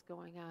about what's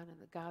going on in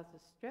the Gaza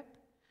Strip.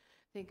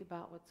 Think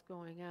about what's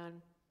going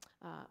on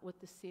with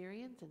the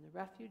Syrians and the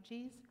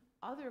refugees.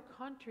 Other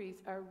countries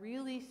are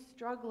really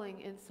struggling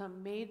in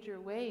some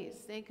major ways.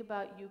 Think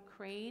about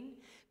Ukraine,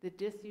 the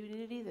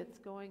disunity that's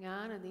going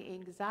on, and the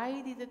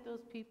anxiety that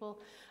those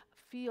people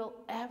feel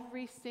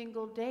every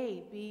single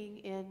day being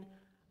in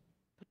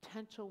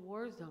potential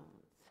war zones.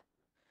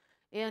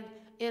 And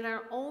in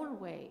our own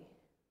way,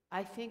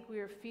 I think we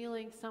are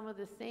feeling some of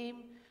the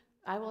same,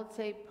 I will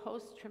say,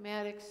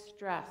 post-traumatic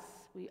stress.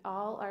 We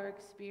all are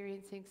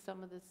experiencing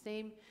some of the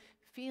same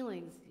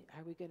feelings.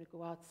 Are we going to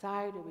go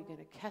outside? Are we going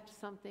to catch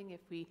something?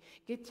 If we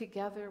get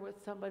together with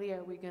somebody,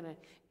 are we going to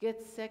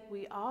get sick?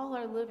 We all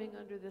are living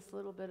under this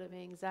little bit of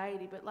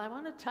anxiety. But I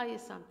want to tell you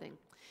something.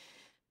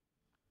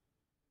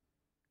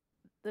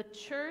 The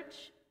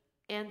church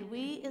and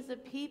we as a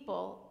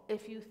people,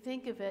 if you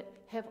think of it,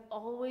 have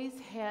always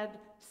had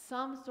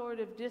some sort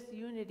of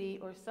disunity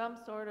or some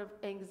sort of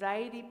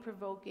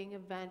anxiety-provoking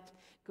event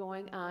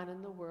going on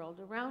in the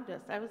world around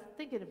us. I was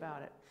thinking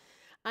about it.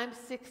 I'm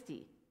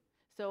 60.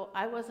 So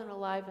I wasn't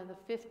alive in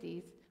the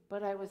 50s,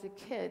 but I was a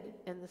kid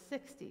in the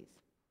 60s.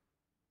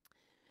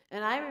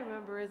 And I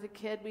remember as a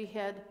kid we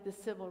had the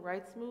civil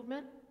rights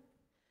movement.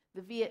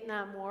 The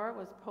Vietnam War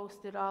was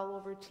posted all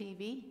over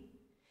TV.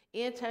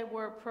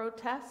 Anti-war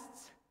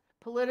protests,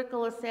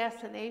 political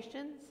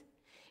assassinations.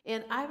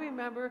 And I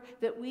remember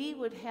that we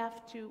would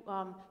have to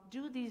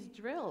do these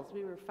drills.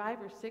 We were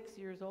 5 or 6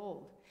 years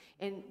old.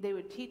 And they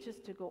would teach us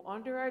to go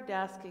under our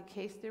desk in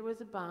case there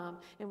was a bomb,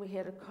 and we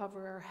had to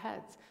cover our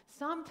heads.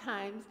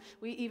 Sometimes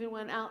we even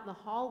went out in the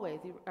hallway.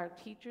 Our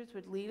teachers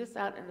would lead us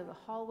out into the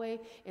hallway,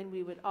 and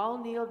we would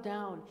all kneel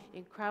down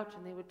and crouch,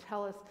 and they would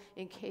tell us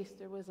in case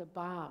there was a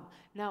bomb.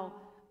 Now,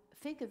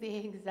 think of the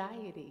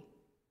anxiety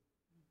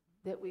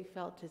that we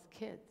felt as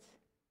kids.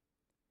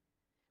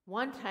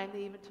 One time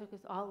they even took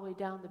us all the way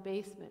down the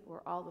basement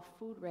where all the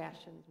food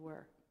rations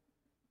were.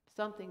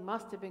 Something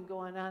must have been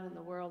going on in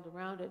the world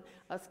around it.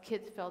 Us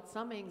kids felt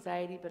some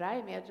anxiety, but I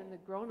imagine the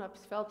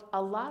grown-ups felt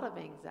a lot of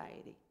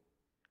anxiety.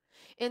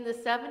 In the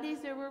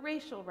 70s, there were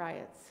racial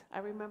riots. I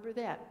remember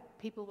that.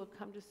 People would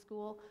come to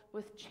school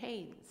with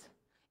chains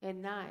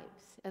and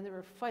knives, and there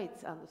were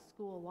fights on the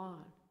school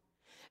lawn.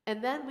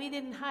 And then we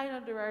didn't hide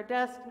under our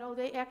desk. No,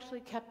 they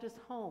actually kept us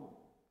home.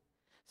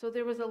 So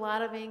there was a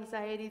lot of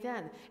anxiety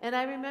then. And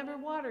I remember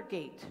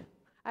Watergate.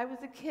 I was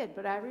a kid,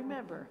 but I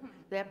remember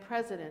that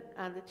president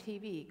on the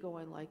TV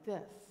going like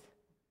this.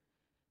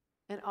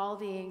 And all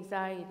the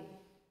anxiety.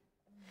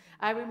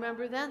 I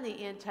remember then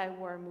the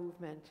anti-war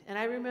movement. And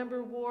I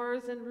remember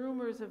wars and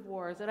rumors of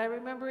wars. And I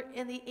remember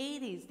in the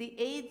 80s, the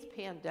AIDS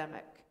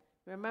pandemic.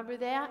 Remember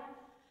that?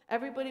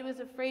 Everybody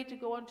was afraid to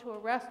go into a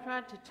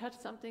restaurant to touch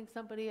something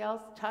somebody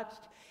else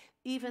touched.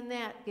 Even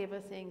that gave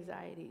us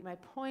anxiety. My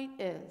point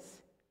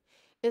is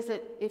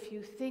that if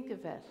you think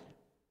of it,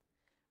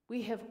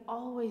 we have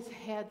always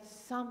had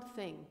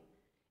something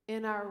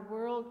in our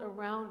world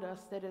around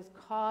us that has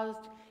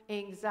caused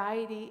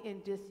anxiety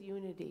and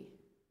disunity.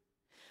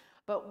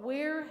 But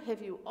where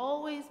have you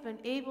always been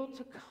able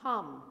to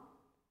come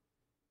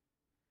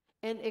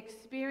and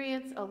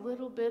experience a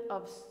little bit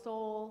of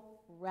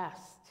soul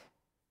rest?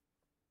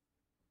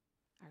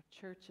 Our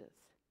churches.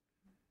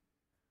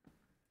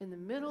 In the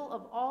middle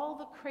of all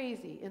the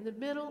crazy, in the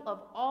middle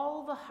of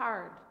all the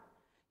hard,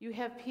 you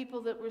have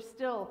people that were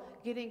still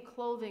getting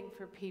clothing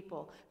for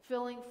people,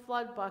 filling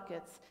flood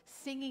buckets,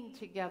 singing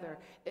together.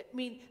 I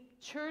mean,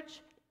 church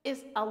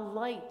is a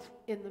light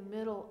in the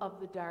middle of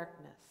the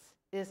darkness,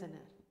 isn't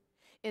it?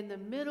 In the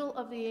middle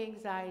of the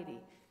anxiety,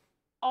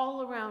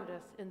 all around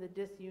us in the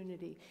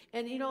disunity.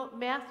 And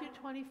Matthew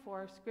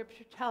 24,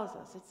 Scripture tells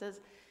us, it says,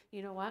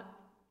 you know what?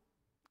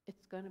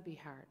 It's going to be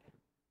hard.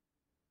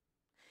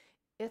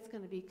 It's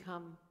going to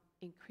become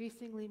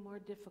increasingly more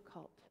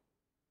difficult.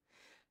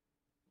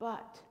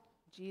 But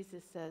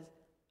Jesus says,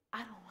 I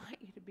don't want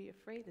you to be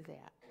afraid of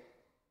that.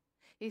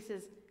 He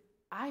says,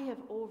 I have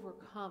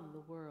overcome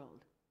the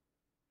world.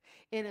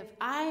 And if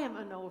I am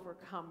an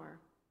overcomer,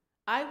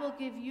 I will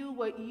give you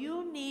what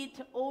you need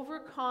to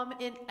overcome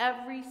in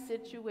every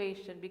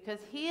situation. Because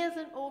he is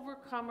an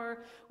overcomer,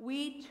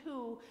 we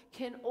too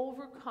can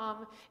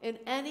overcome in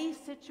any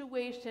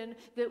situation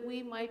that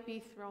we might be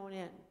thrown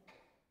in.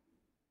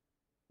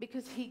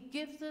 Because he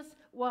gives us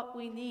what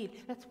we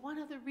need. That's one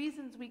of the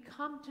reasons we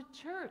come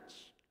to church.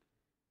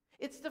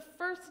 It's the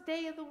first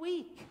day of the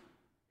week.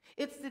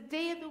 It's the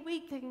day of the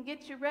week that can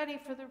get you ready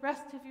for the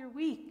rest of your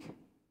week.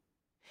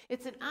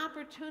 It's an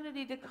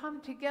opportunity to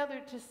come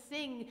together, to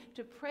sing,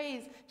 to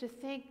praise, to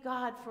thank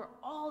God for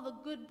all the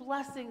good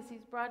blessings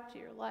he's brought to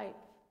your life.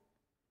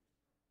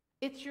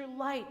 It's your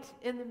light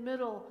in the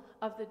middle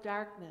of the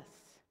darkness.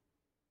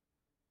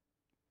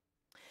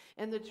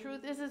 And the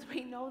truth is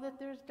we know that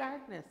there's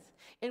darkness.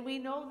 And we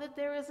know that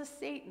there is a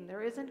Satan.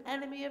 There is an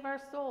enemy of our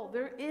soul.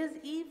 There is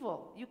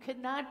evil. You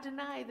cannot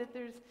deny that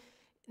there's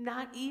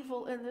not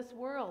evil in this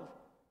world.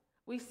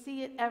 We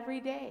see it every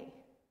day.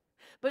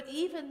 But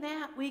even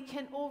that we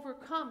can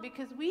overcome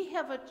because we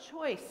have a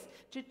choice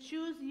to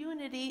choose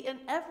unity in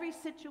every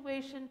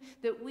situation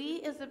that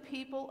we as a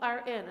people are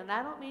in. And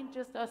I don't mean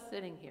just us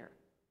sitting here.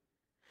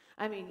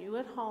 I mean you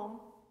at home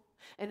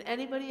and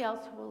anybody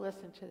else who will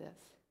listen to this.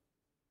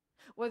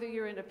 Whether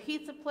you're in a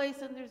pizza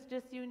place and there's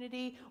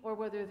disunity, or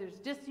whether there's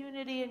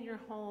disunity in your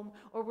home,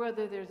 or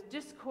whether there's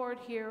discord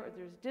here or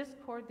there's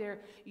discord there,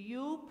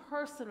 you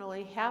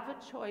personally have a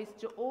choice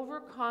to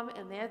overcome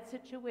in that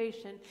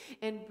situation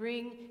and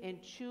bring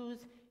and choose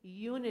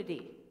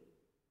unity.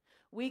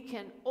 We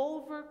can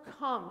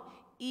overcome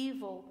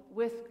evil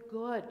with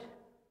good.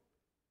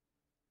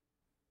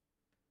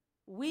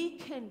 We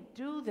can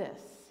do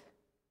this.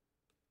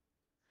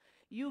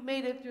 You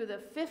made it through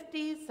the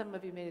 50s, some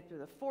of you made it through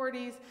the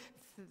 40s,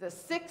 through the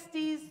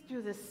 60s,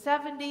 through the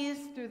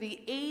 70s, through the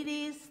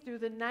 80s, through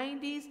the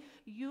 90s.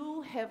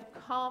 You have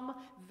come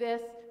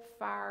this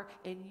far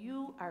and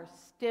you are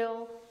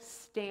still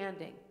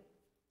standing.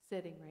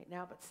 Sitting right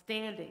now, but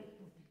standing.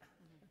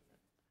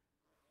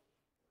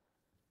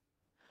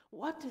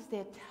 What does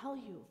that tell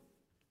you?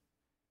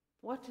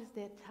 What does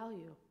that tell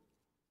you?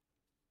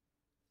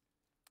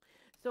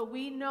 So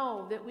we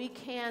know that we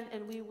can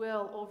and we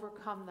will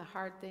overcome the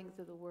hard things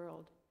of the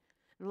world.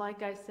 And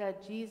like I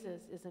said,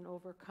 Jesus is an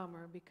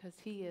overcomer because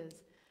he is,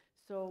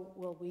 so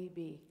will we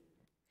be.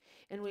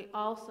 And we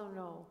also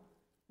know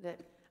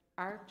that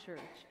our church,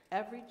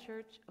 every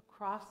church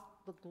across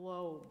the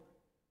globe,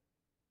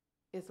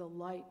 is a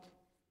light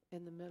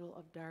in the middle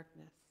of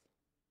darkness.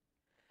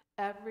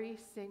 Every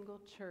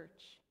single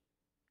church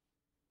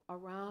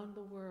around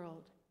the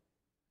world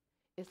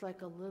is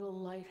like a little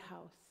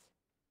lighthouse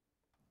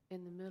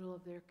in the middle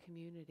of their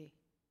community.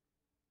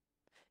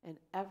 And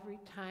every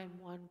time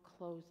one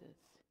closes,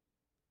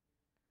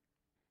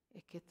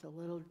 it gets a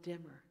little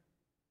dimmer.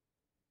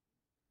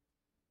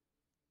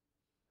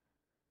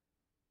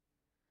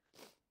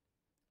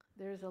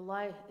 There is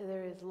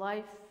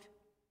life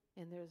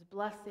and there's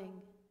blessing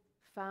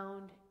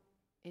found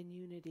in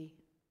unity.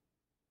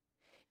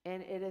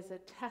 And it is a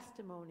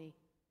testimony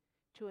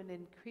to an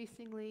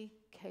increasingly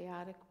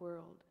chaotic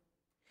world.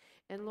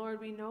 And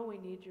Lord, we know we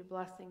need your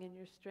blessing and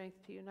your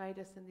strength to unite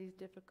us in these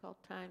difficult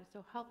times.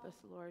 So help us,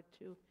 Lord,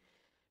 to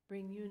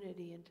bring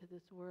unity into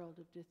this world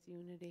of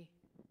disunity.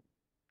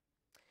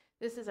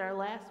 This is our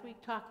last week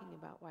talking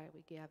about why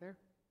we gather.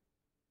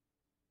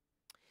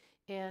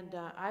 And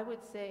I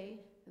would say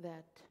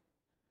that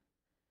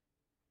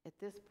at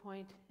this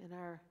point in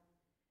our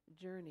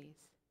journeys,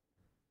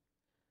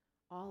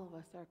 all of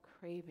us are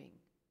craving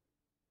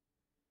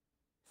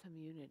some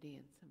unity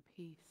and some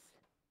peace.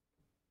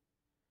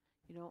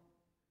 You know,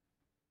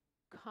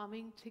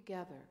 coming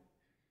together,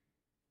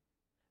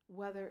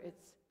 whether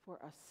it's for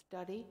a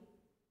study,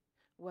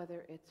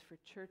 whether it's for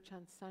church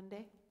on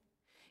Sunday,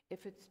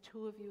 if it's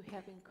two of you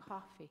having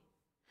coffee,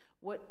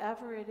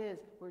 whatever it is,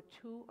 where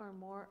two or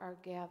more are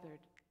gathered,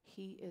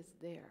 he is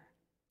there.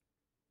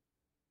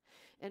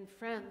 And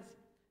friends,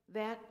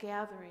 that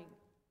gathering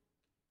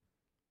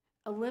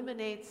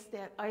eliminates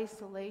that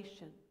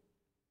isolation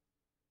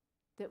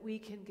that we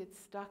can get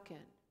stuck in.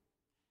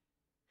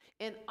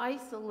 And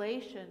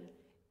isolation,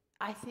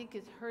 I think,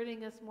 is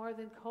hurting us more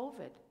than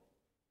COVID.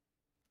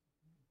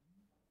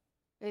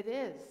 It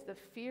is. The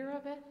fear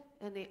of it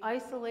and the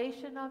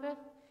isolation of it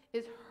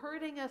is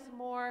hurting us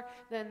more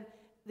than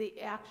the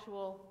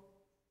actual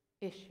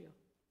issue.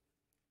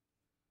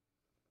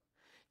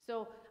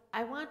 So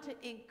I want to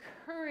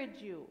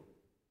encourage you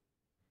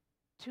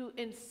to,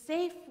 in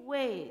safe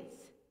ways,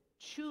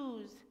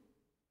 choose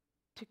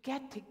to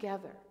get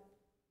together.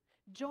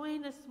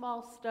 Join a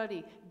small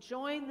study.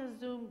 Join the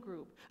Zoom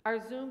group. Our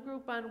Zoom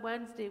group on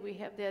Wednesday, we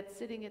have that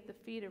sitting at the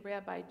feet of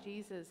Rabbi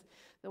Jesus.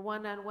 The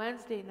one on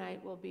Wednesday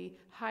night will be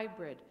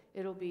hybrid.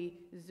 It'll be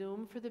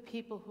Zoom for the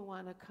people who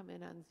want to come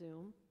in on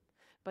Zoom.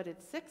 But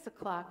at 6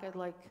 o'clock, I'd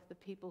like the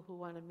people who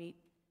want to meet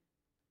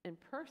in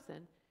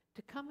person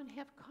to come and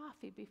have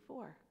coffee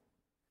before.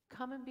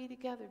 Come and be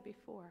together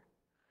before.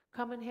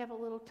 Come and have a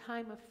little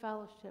time of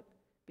fellowship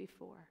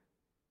before,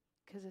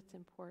 because it's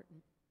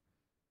important.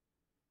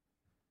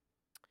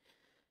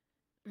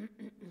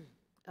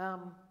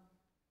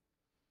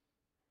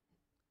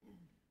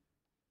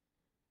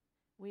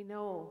 We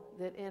know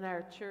that in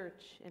our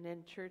church and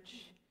in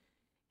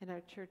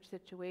our church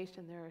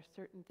situation, there are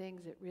certain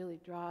things that really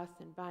draw us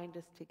and bind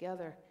us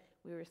together.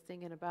 We were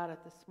singing about it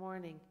this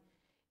morning.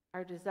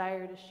 Our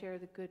desire to share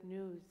the good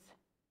news.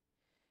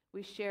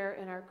 We share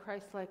in our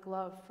Christ-like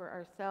love for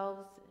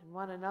ourselves and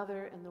one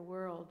another and the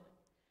world.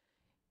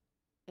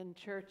 In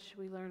church,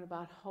 we learn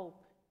about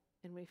hope,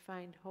 and we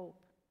find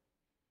hope.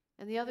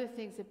 And the other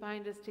things that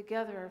bind us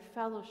together are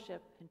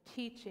fellowship and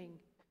teaching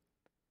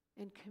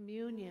and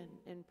communion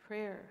and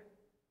prayer.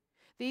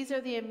 These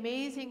are the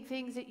amazing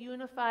things that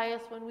unify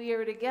us when we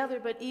are together,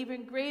 but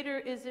even greater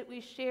is that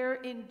we share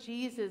in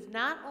Jesus.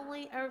 Not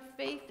only our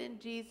faith in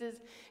Jesus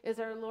as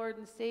our Lord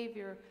and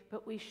Savior,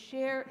 but we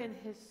share in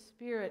His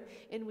Spirit,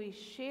 and we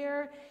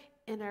share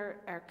in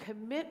our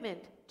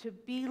commitment to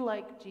be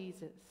like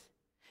Jesus.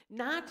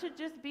 Not to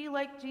just be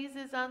like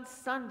Jesus on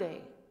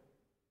Sunday,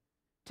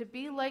 to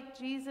be like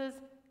Jesus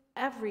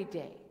every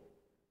day.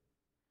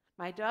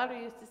 My daughter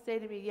used to say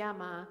to me, "Yeah,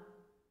 Ma,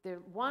 they're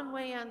one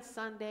way on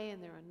Sunday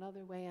and they're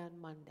another way on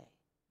Monday."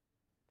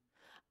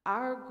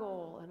 Our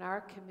goal and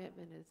our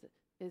commitment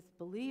as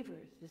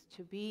believers is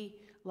to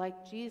be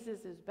like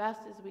Jesus as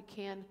best as we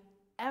can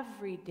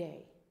every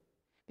day,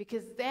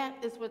 because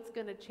that is what's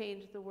going to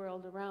change the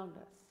world around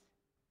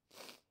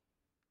us.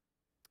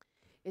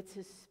 It's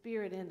His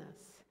Spirit in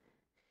us.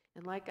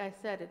 And like I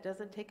said, it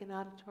doesn't take an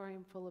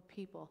auditorium full of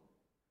people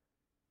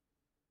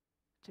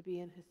to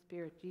be in His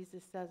Spirit.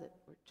 Jesus says it,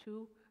 where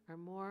two or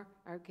more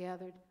are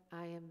gathered,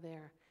 I am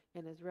there.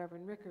 And as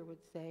Reverend Ricker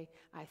would say,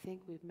 I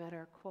think we've met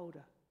our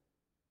quota.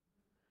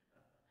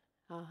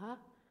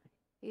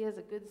 He has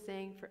a good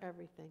saying for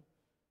everything.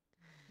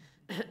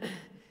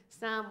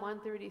 Psalm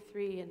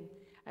 133, and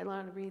I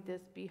want to read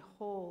this.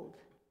 Behold,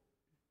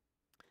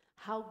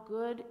 how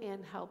good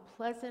and how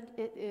pleasant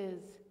it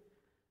is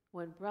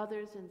when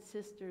brothers and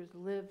sisters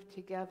live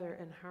together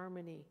in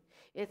harmony.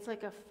 It's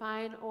like a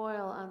fine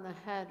oil on the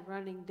head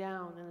running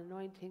down, an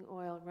anointing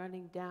oil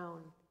running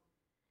down.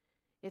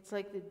 It's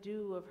like the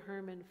dew of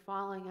Hermon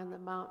falling on the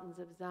mountains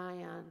of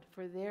Zion,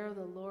 for there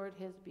the Lord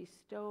has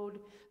bestowed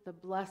the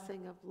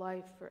blessing of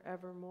life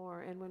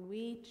forevermore. And when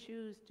we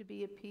choose to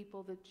be a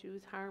people that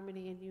choose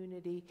harmony and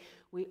unity,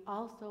 we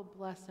also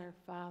bless our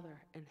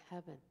Father in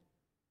heaven.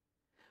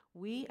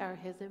 We are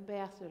His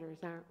ambassadors,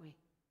 aren't we?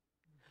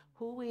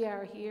 Who we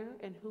are here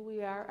and who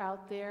we are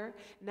out there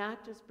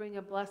not just bring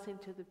a blessing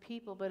to the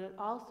people, but it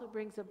also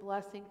brings a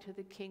blessing to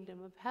the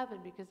kingdom of heaven,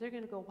 because they're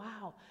going to go,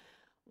 wow,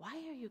 why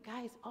are you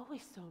guys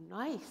always so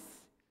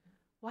nice?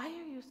 Why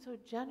are you so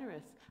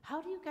generous?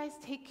 How do you guys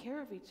take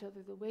care of each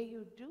other the way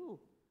you do?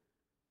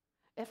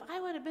 If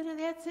I would have been in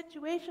that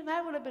situation,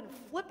 I would have been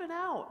flipping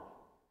out.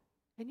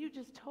 And you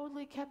just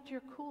totally kept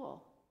your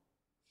cool.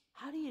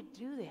 How do you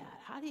do that?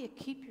 How do you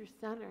keep your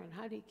center, and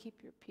how do you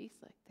keep your peace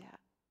like that?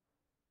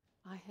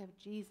 I have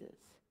Jesus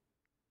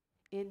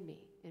in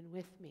me and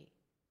with me.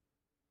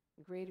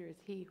 Greater is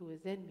He who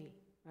is in me,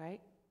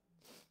 right?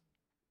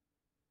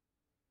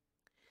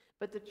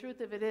 But the truth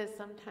of it is,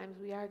 sometimes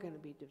we are going to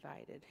be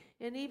divided.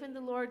 And even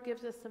the Lord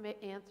gives us some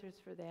answers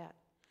for that.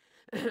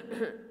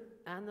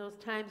 On those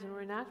times when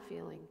we're not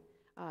feeling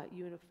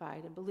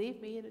unified. And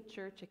believe me, in a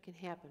church it can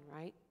happen,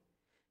 right?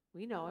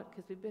 We know it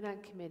because we've been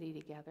on committee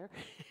together.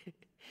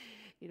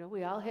 You know,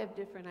 we all have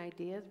different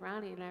ideas.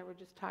 Ronnie and I were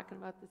just talking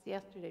about this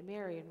yesterday,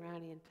 Mary and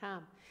Ronnie and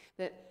Tom,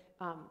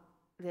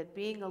 that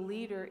being a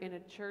leader in a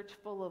church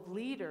full of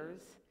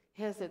leaders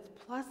has its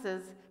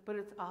pluses, but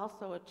it's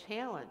also a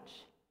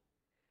challenge.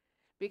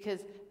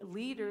 Because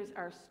leaders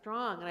are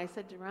strong. And I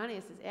said to Ronnie, I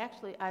says,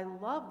 actually, I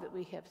love that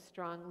we have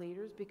strong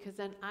leaders, because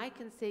then I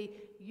can say,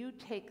 you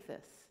take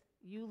this.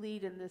 You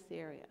lead in this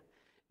area.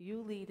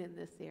 You lead in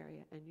this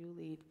area, and you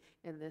lead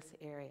in this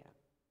area.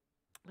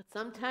 But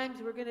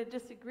sometimes we're going to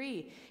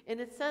disagree.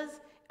 And it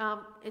says,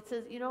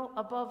 you know,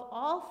 above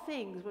all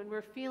things, when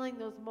we're feeling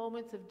those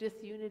moments of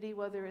disunity,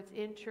 whether it's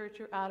in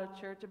church or out of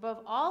church,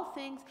 above all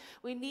things,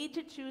 we need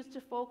to choose to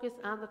focus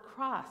on the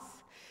cross.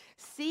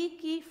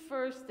 Seek ye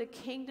first the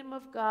kingdom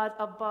of God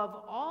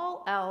above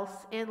all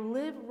else, and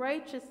live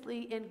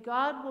righteously, and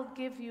God will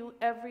give you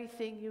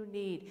everything you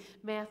need.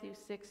 Matthew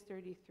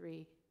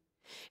 6:33.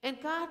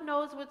 And God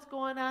knows what's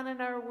going on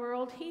in our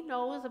world. He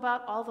knows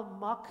about all the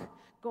muck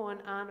going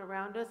on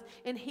around us.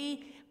 And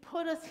He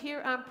put us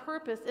here on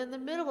purpose in the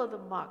middle of the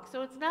muck.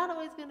 So it's not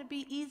always going to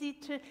be easy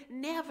to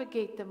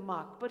navigate the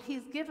muck, but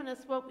He's given us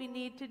what we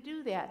need to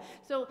do that.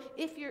 So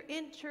if you're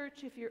in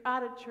church, if you're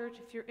out of church,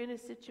 if you're in a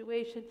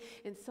situation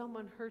and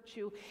someone hurts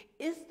you,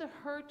 is the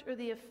hurt or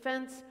the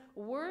offense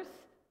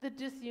worth the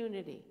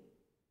disunity?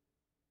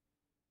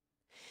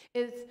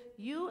 Is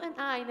you and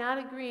I not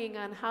agreeing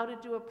on how to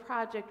do a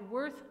project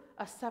worth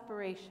a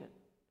separation?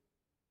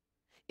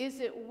 Is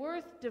it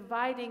worth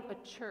dividing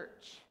a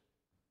church?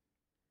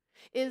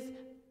 Is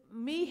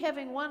me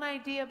having one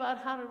idea about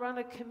how to run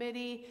a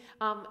committee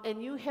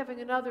and you having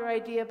another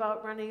idea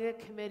about running a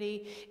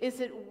committee, is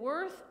it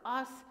worth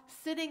us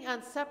sitting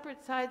on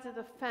separate sides of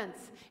the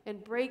fence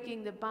and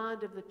breaking the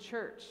bond of the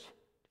church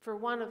for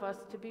one of us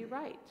to be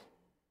right?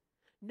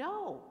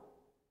 No.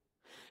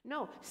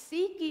 No.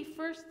 Seek ye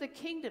first the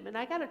kingdom. And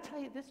I got to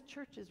tell you, this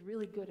church is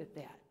really good at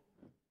that.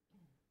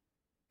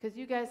 Because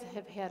you guys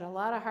have had a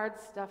lot of hard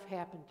stuff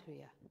happen to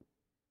you.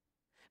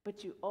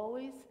 But you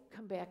always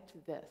come back to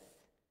this.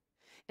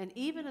 And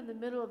even in the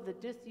middle of the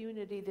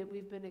disunity that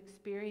we've been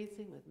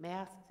experiencing with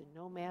masks and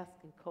no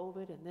masks and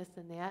COVID and this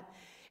and that,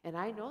 and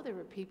I know there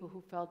were people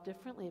who felt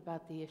differently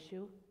about the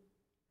issue,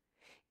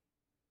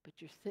 but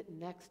you're sitting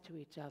next to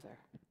each other.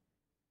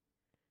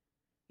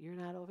 You're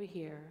not over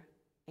here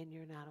and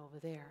you're not over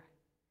there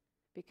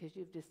because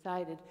you've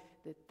decided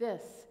that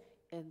this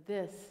and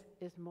this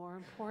is more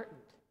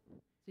important.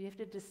 So you have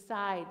to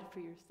decide for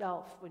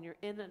yourself when you're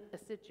in a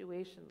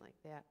situation like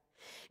that.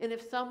 And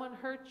if someone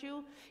hurt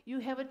you, you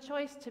have a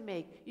choice to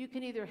make. You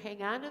can either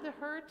hang on to the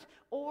hurt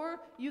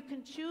or you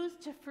can choose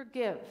to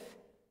forgive.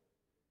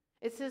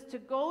 It says to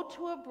go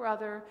to a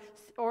brother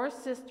or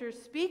sister,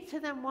 speak to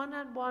them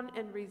one-on-one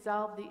and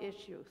resolve the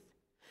issues.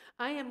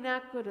 I am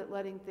not good at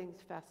letting things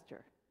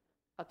fester.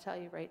 I'll tell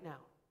you right now.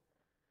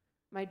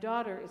 My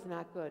daughter is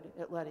not good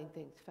at letting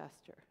things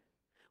fester.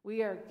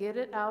 We are get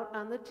it out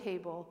on the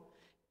table,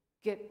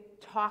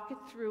 talk it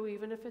through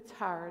even if it's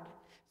hard,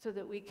 so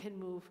that we can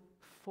move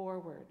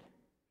forward.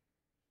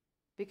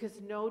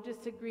 Because no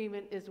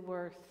disagreement is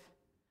worth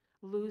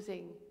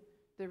losing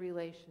the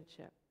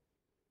relationship.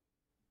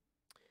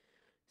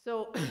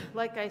 So,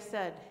 like I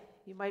said,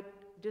 you might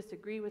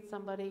disagree with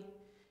somebody.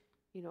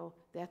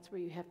 That's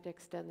where you have to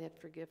extend that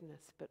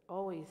forgiveness. But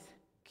always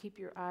keep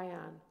your eye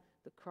on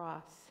the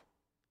cross,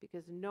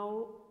 because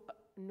no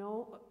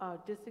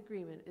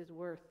disagreement is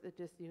worth the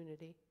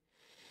disunity.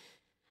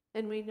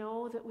 And we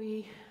know that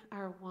we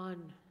are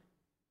one.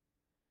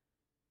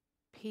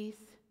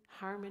 Peace,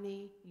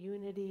 harmony,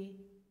 unity,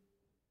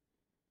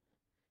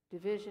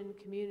 division,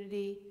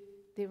 community,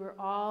 they were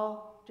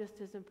all just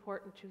as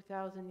important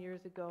 2,000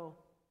 years ago,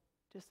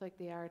 just like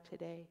they are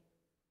today.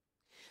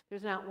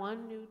 There's not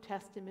one New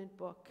Testament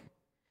book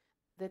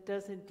that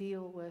doesn't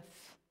deal with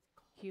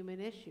human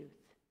issues,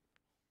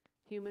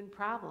 human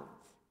problems,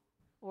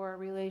 or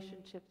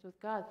relationships with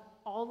God.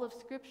 All of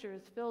Scripture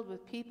is filled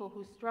with people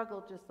who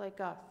struggled just like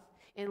us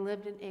and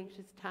lived in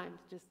anxious times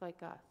just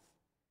like us.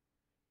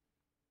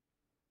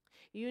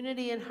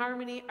 Unity and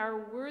harmony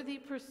are worthy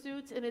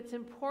pursuits, and it's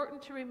important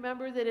to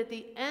remember that at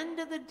the end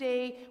of the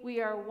day,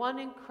 we are one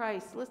in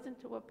Christ. Listen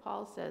to what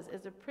Paul says.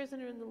 As a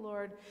prisoner in the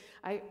Lord,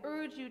 I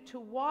urge you to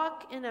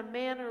walk in a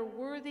manner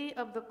worthy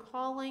of the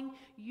calling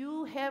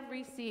you have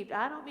received.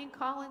 I don't mean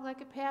calling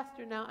like a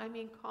pastor now. I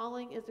mean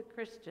calling as a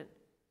Christian.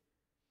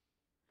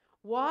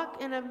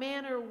 Walk in a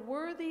manner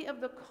worthy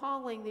of the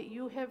calling that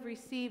you have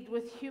received,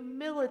 with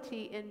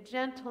humility and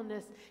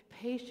gentleness,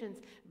 patience,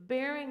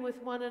 bearing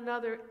with one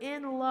another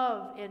in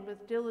love and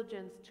with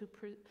diligence to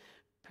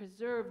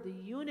preserve the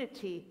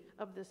unity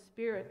of the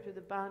Spirit through the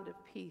bond of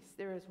peace.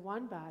 There is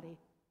one body,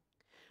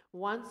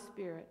 one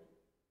Spirit,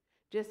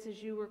 just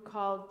as you were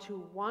called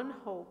to one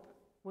hope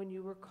when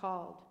you were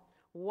called.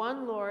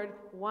 One Lord,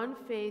 one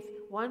faith,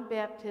 one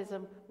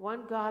baptism,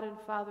 one God and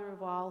Father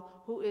of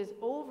all, who is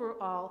over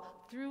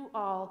all, through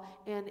all,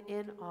 and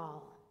in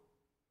all.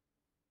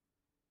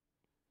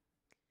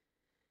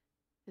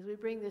 As we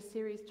bring this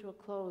series to a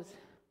close,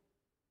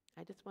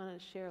 I just want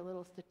to share a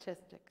little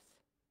statistics.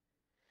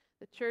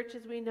 The church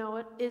as we know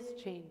it is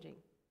changing.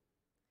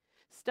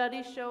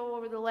 Studies show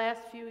over the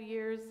last few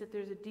years that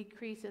there's a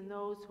decrease in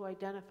those who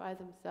identify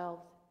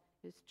themselves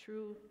as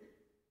true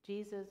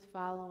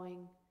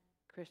Jesus-following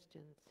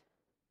Christians.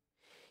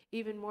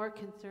 Even more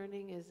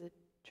concerning is that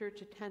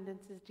church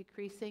attendance is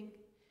decreasing,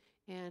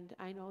 and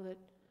I know that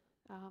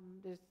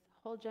there's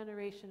a whole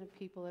generation of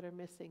people that are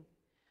missing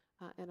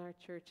in our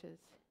churches.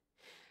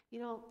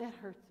 That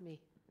hurts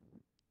me,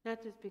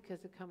 not just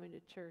because of coming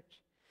to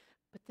church,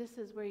 but this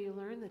is where you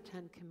learn the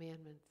 10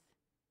 Commandments.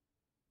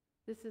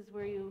 This is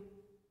where you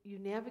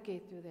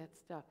navigate through that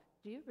stuff.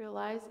 Do you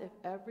realize if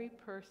every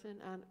person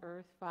on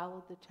earth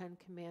followed the 10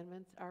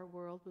 Commandments, our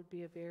world would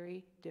be a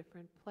very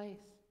different place?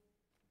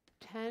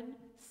 10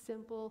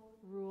 simple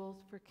rules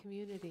for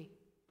community.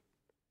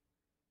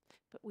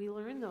 But we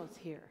learn those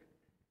here.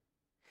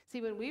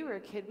 See, when we were a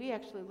kid, we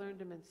actually learned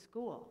them in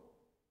school.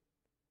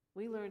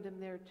 We learned them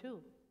there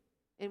too.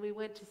 And we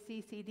went to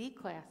CCD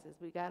classes.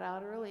 We got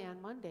out early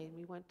on Monday and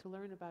we went to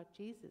learn about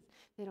Jesus.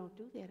 They don't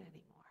do that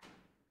anymore.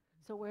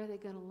 So where are they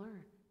going to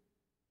learn?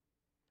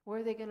 Where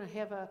are they going to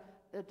have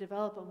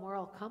develop a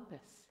moral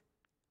compass?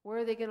 Where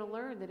are they going to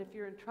learn that if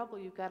you're in trouble,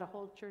 you've got a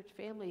whole church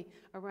family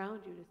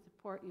around you to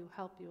support you,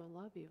 help you, and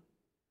love you?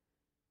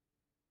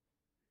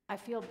 I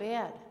feel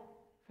bad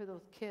for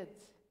those kids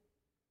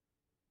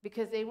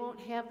because they won't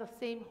have the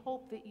same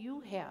hope that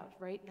you have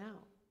right now.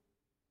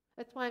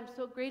 That's why I'm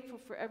so grateful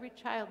for every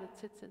child that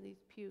sits in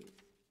these pews.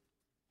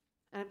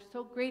 And I'm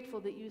so grateful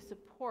that you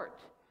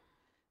support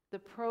the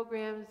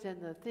programs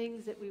and the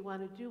things that we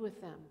want to do with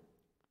them,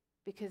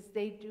 because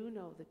they do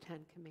know the 10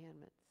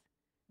 Commandments.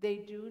 They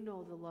do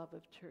know the love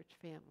of church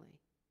family.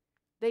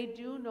 They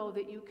do know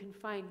that you can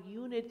find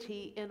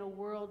unity in a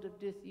world of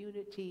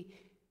disunity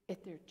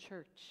at their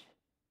church,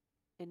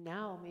 and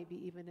now maybe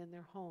even in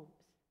their homes.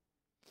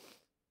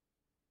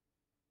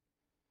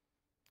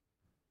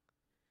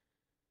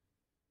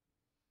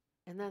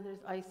 And then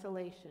there's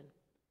isolation.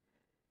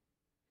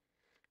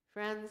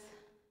 Friends,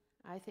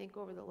 I think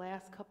over the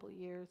last couple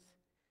years,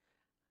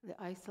 the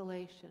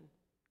isolation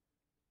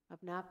of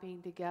not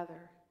being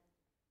together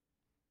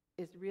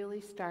is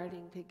really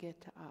starting to get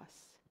to us.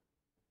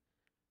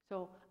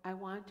 So I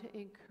want to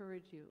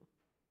encourage you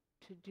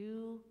to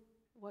do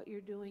what you're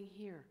doing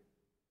here.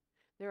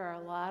 There are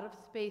a lot of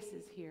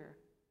spaces here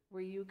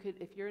where you could,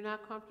 if you're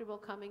not comfortable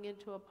coming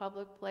into a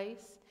public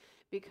place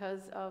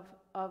because of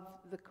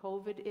the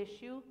COVID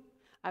issue,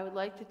 I would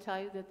like to tell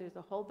you that there's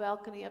a whole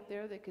balcony up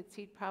there that could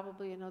seat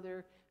probably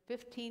another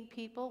 15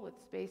 people with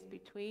space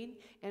between,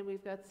 and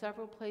we've got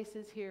several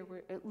places here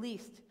where at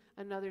least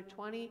another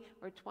 20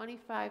 or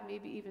 25,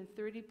 maybe even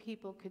 30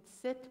 people could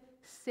sit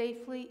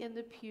safely in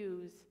the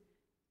pews.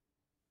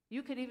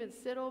 You could even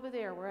sit over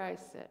there where I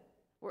sit,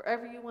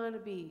 wherever you want to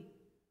be.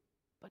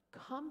 But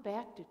come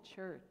back to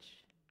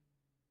church.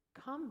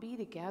 Come be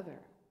together.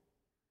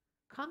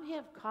 Come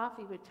have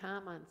coffee with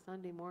Tom on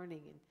Sunday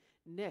morning and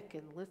Nick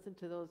and listen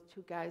to those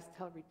two guys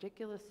tell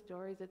ridiculous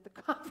stories at the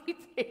coffee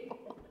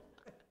table.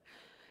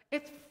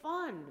 It's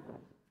fun.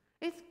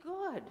 It's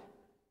good.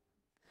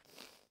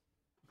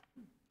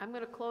 I'm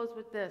going to close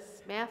with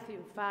this.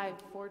 Matthew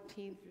 5:14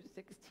 through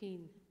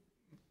 16.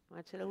 I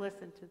want you to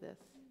listen to this.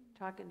 I'm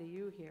talking to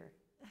you here.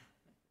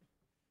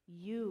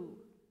 You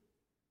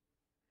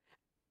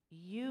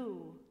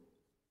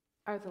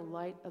are the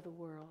light of the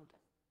world.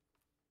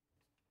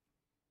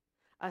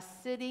 A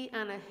city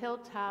on a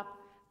hilltop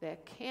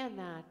that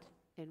cannot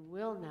and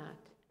will not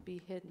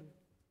be hidden.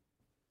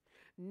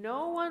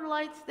 No one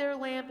lights their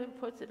lamp and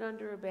puts it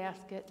under a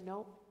basket.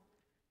 Nope.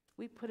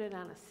 We put it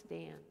on a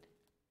stand.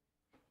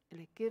 And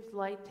it gives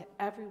light to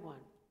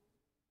everyone,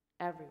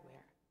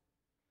 everywhere.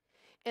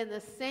 In the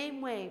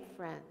same way,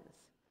 friends,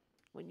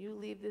 when you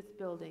leave this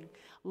building,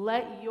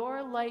 let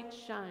your light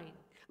shine.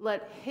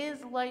 Let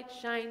His light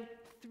shine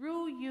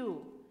through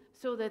you,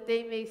 so that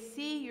they may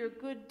see your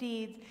good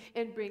deeds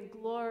and bring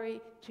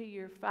glory to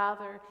your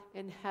Father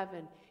in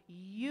heaven.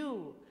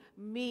 You,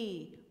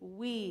 me,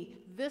 we,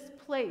 this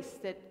place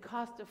that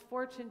cost a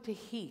fortune to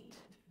heat,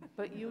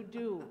 but you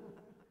do,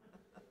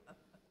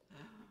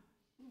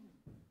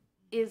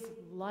 is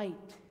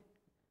light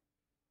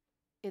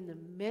in the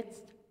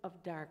midst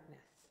of darkness.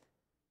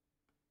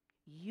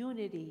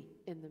 Unity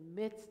in the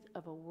midst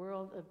of a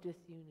world of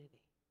disunity.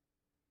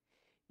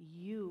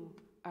 You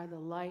are the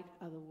light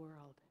of the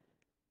world.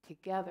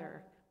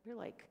 Together, we're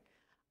like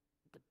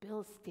the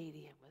Bills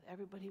Stadium with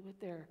everybody with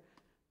their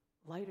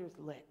lighters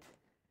lit.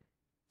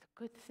 It's a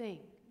good thing.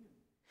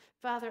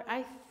 Father,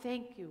 I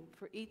thank you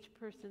for each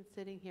person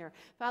sitting here.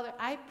 Father,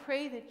 I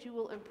pray that you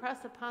will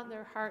impress upon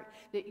their heart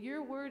that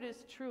your word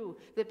is true,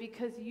 that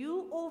because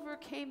you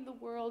overcame the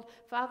world,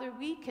 Father,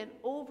 we can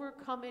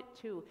overcome it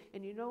too.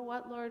 And you know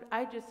what, Lord?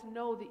 I just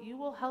know that you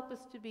will help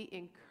us to be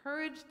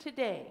encouraged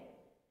today,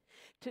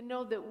 to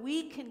know that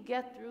we can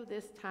get through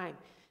this time.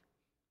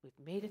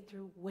 We've made it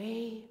through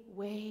way,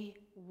 way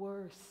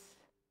worse,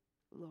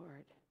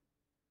 Lord.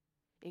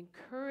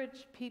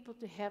 Encourage people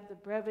to have the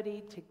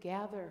brevity to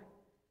gather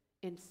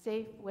in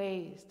safe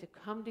ways, to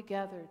come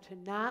together, to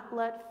not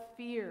let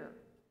fear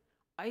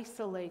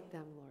isolate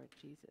them, Lord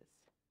Jesus.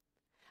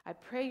 I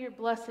pray your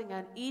blessing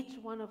on each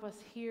one of us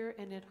here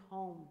and at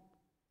home.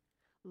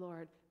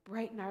 Lord,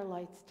 brighten our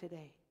lights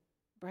today.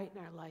 Brighten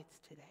our lights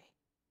today.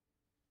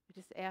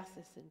 We just ask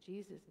this in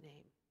Jesus'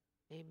 name.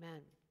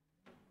 Amen.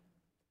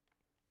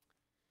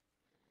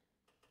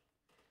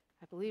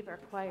 I believe our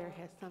choir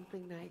has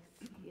something nice.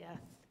 Yes.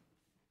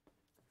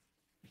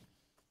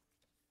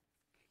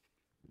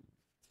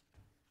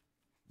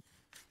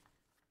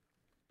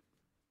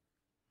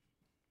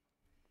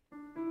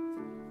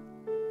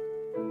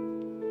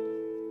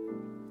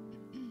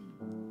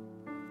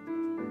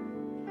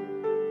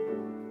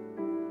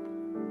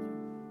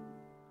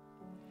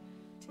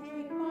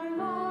 Take my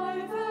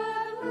life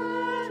and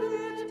let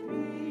it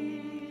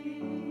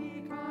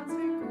be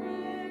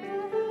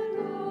consecrated,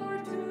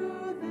 Lord,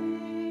 to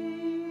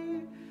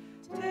Thee.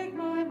 Take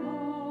my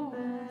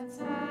moments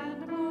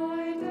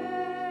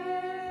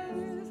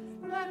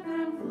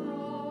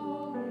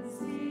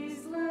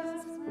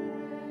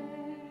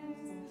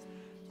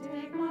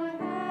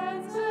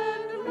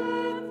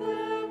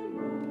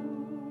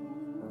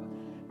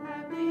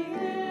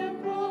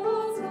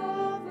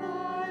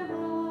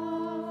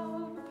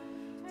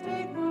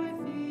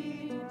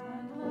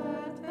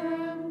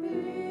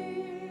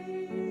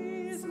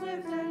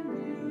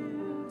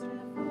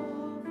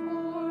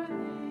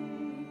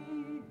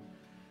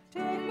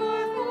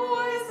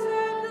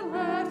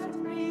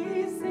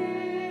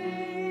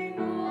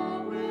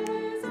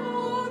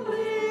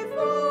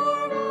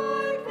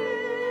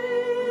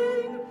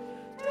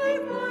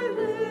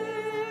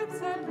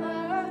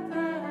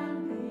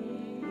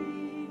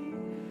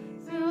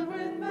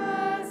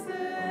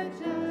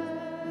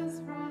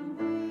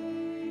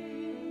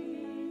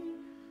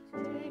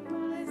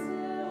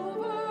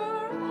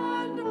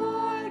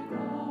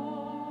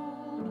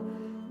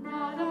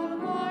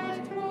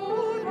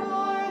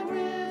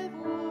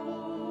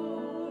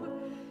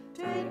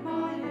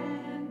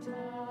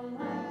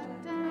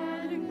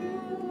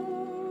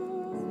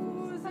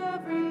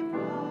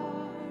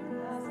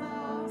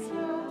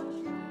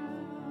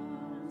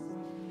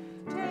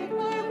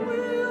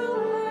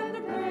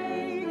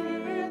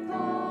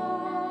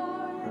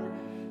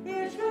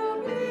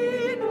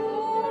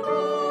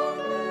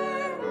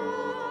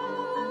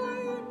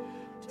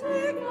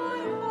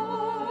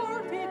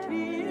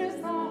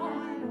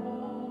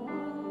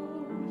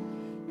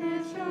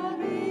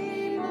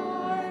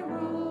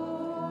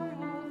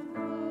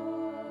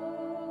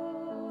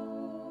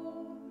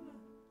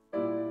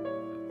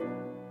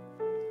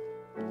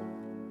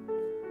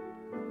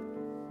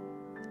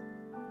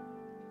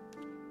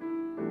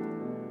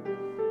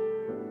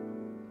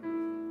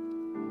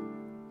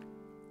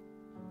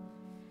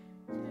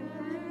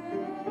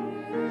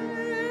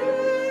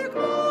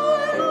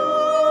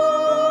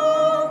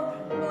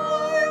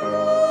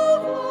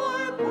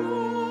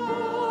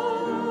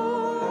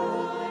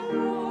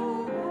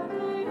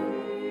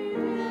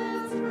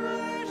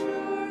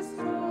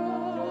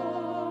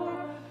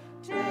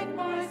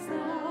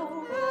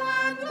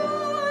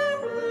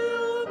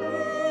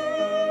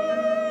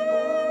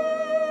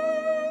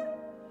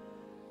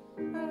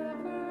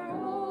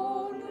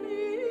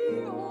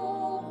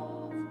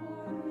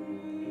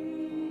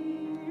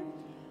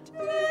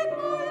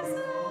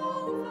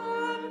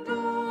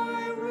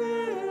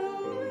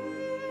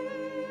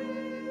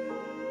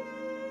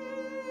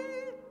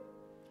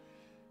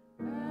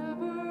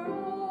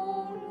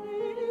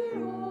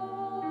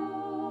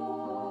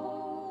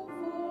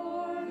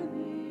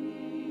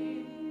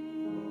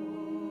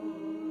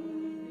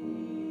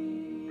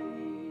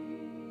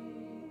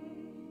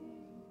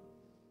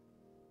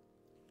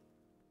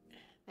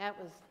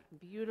was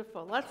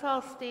beautiful. Let's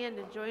all stand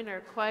and join our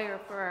choir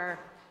for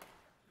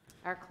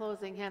our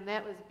closing hymn.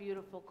 That was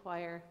beautiful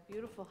choir,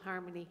 beautiful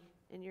harmony.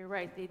 And you're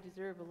right, they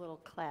deserve a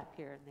little clap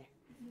here and there.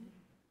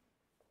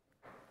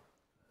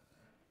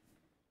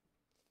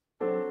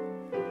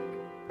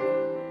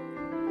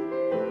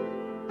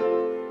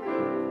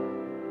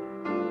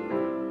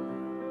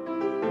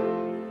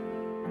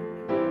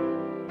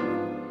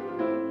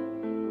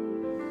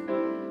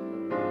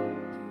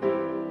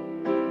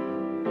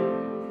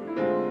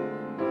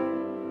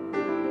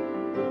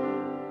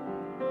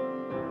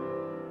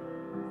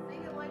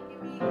 Sing it like you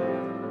mean it.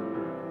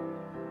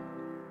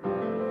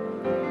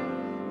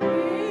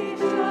 We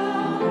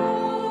shall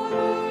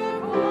overcome.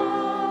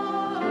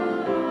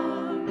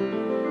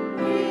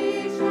 We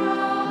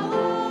shall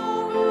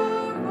overcome.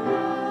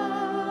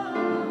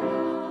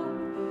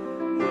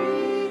 We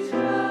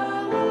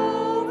shall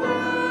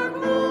overcome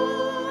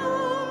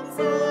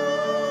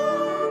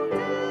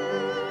someday.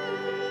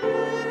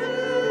 Oh,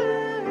 deep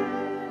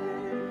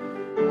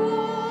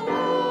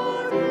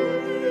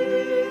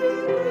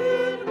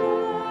in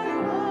my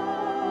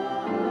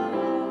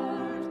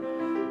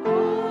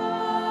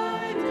heart,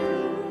 I do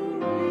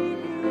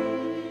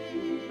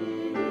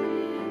believe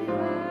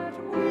that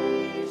we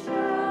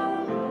shall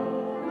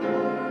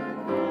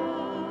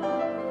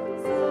overcome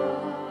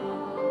someday.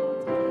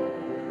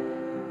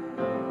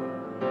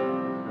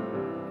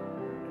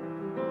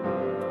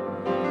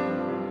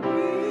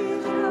 We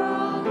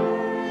shall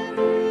hand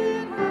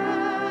in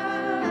hand.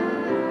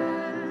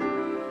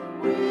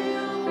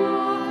 We'll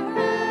walk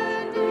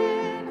hand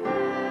in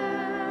hand.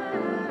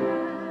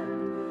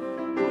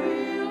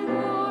 We'll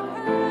walk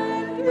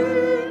hand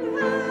in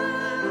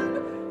hand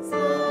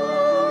someday.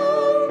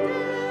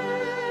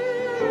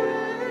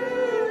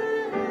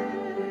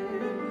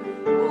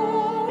 Oh,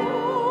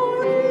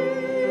 deep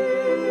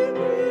in my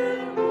heart,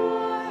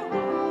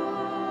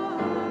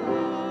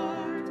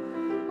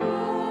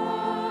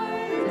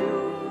 I do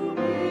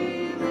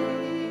believe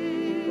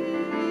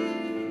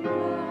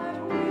that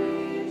we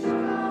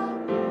shall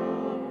overcome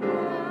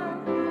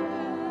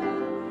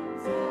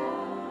someday.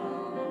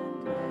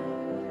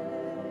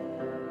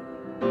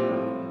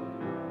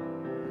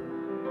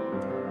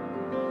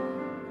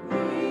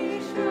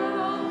 We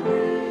shall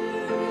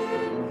live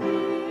in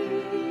peace.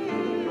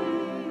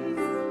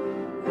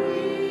 We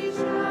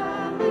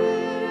shall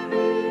live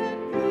in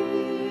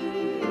peace.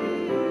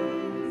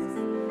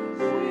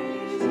 We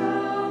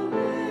shall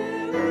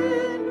live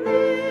in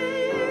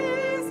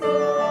peace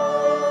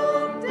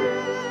someday.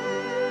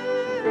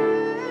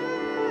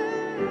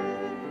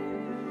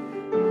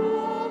 Oh,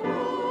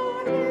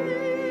 deep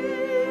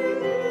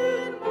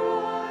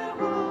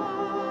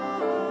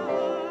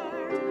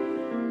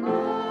in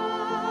my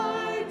heart,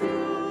 I do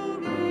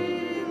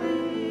believe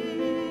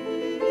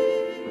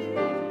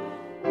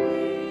we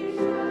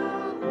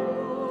shall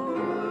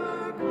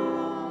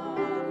overcome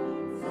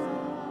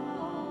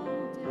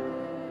someday.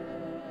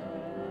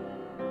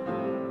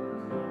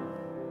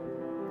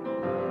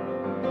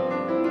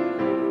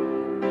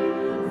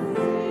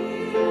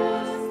 See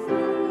us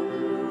through.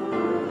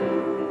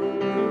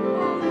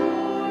 Oh,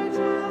 Lord,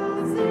 shall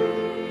see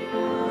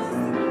us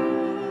through.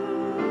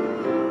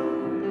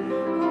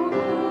 Oh,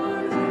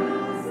 Lord,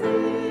 shall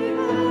see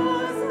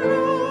us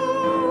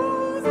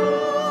through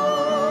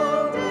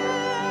someday.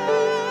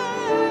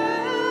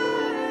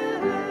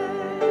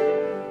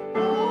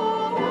 Oh,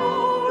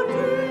 deep in my heart,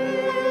 I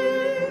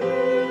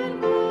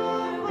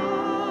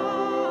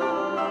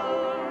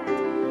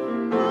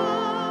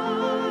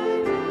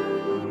do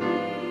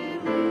believe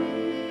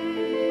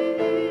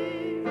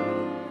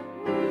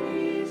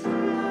we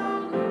shall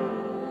overcome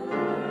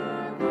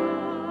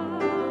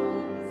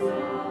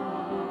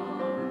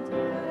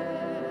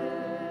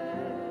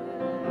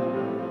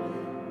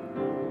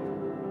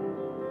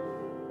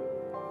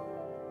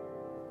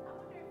I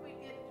wonder if we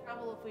get in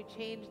trouble if we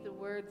change the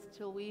words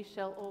till we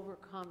shall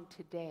overcome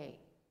today.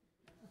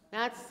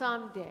 Not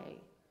someday,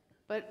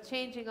 but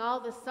changing all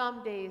the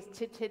some days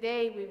to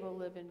today we will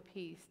live in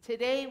peace.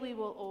 Today we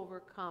will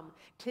overcome.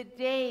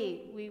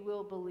 Today we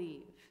will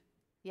believe.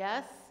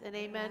 Yes? And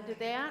amen to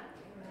that?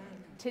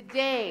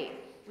 Today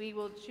we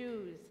will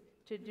choose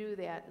to do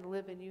that and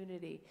live in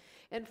unity.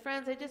 And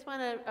friends, I just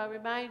want to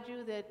remind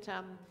you that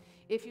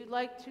if you'd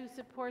like to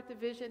support the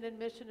vision and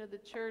mission of the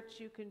church,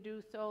 you can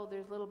do so.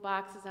 There's little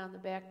boxes on the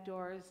back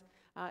doors.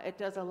 It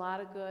does a lot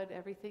of good.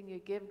 Everything you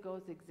give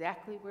goes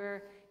exactly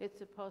where it's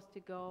supposed to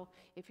go.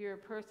 If you're a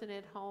person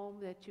at home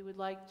that you would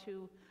like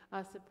to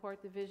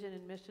support the vision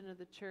and mission of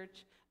the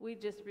church, we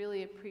just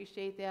really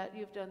appreciate that.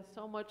 You've done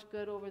so much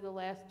good over the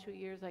last 2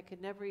 years. I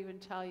could never even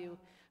tell you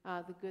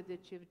the good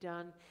that you've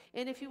done.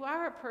 And if you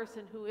are a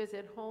person who is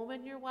at home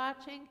and you're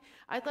watching,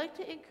 I'd like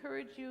to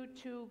encourage you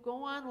to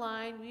go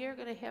online. We are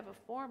going to have a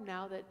form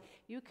now that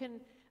you can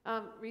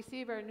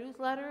receive our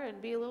newsletter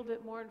and be a little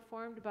bit more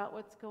informed about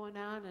what's going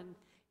on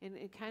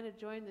and kind of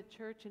join the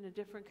church in a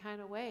different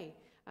kind of way,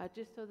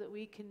 just so that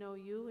we can know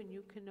you and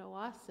you can know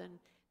us. And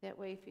that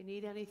way, if you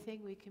need anything,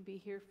 we can be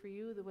here for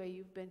you the way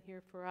you've been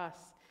here for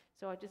us.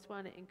 So I just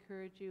want to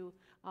encourage you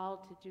all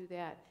to do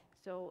that.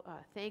 So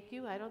thank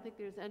you. I don't think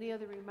there's any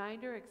other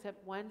reminder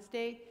except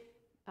Wednesday,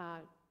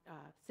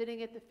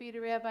 sitting at the feet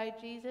of Rabbi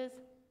Jesus,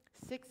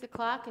 6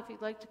 o'clock if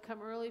you'd like to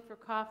come early for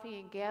coffee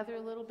and gather a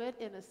little bit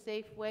in a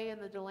safe way in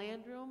the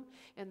DeLand room,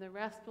 and the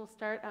rest will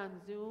start on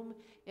Zoom.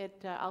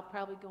 I'll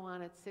probably go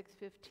on at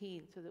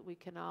 6:15 so that we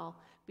can all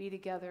be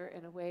together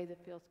in a way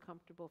that feels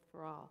comfortable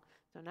for all.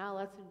 So now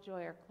let's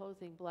enjoy our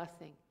closing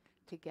blessing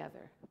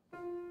together.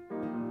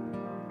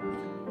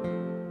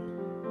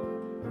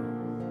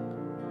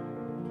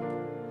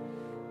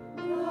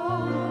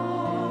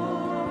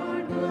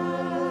 Lord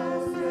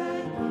bless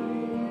and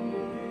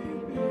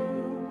keep you.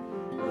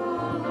 The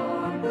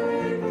Lord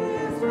make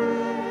His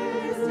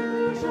face to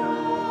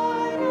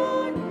shine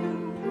on you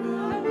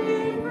and be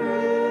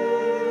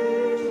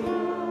gracious,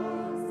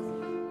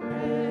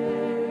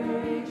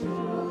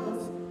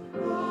 gracious. The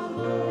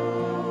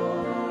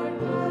Lord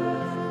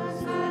bless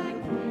and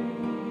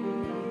keep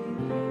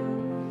you.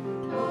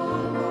 The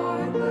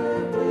Lord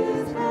lift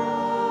His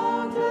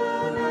countenance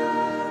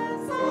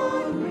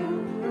on you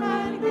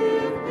and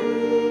give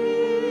peace.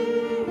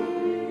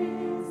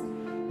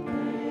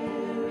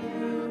 Give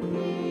you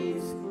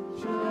peace.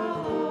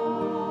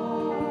 Shalom,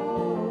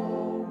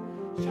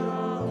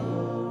 shalom.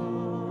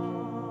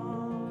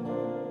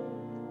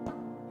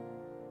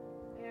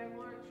 May our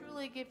Lord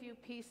truly give you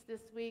peace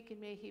this week, and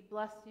may He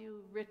bless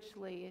you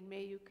richly, and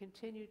may you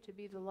continue to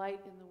be the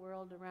light in the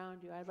world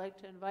around you. I'd like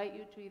to invite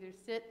you to either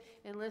sit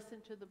and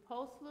listen to the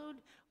postlude,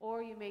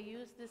 or you may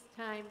use this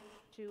time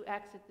to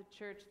exit the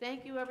church.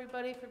 Thank you,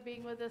 everybody, for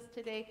being with us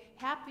today.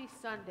 Happy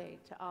Sunday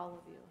to all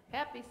of you.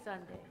 Happy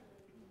Sunday.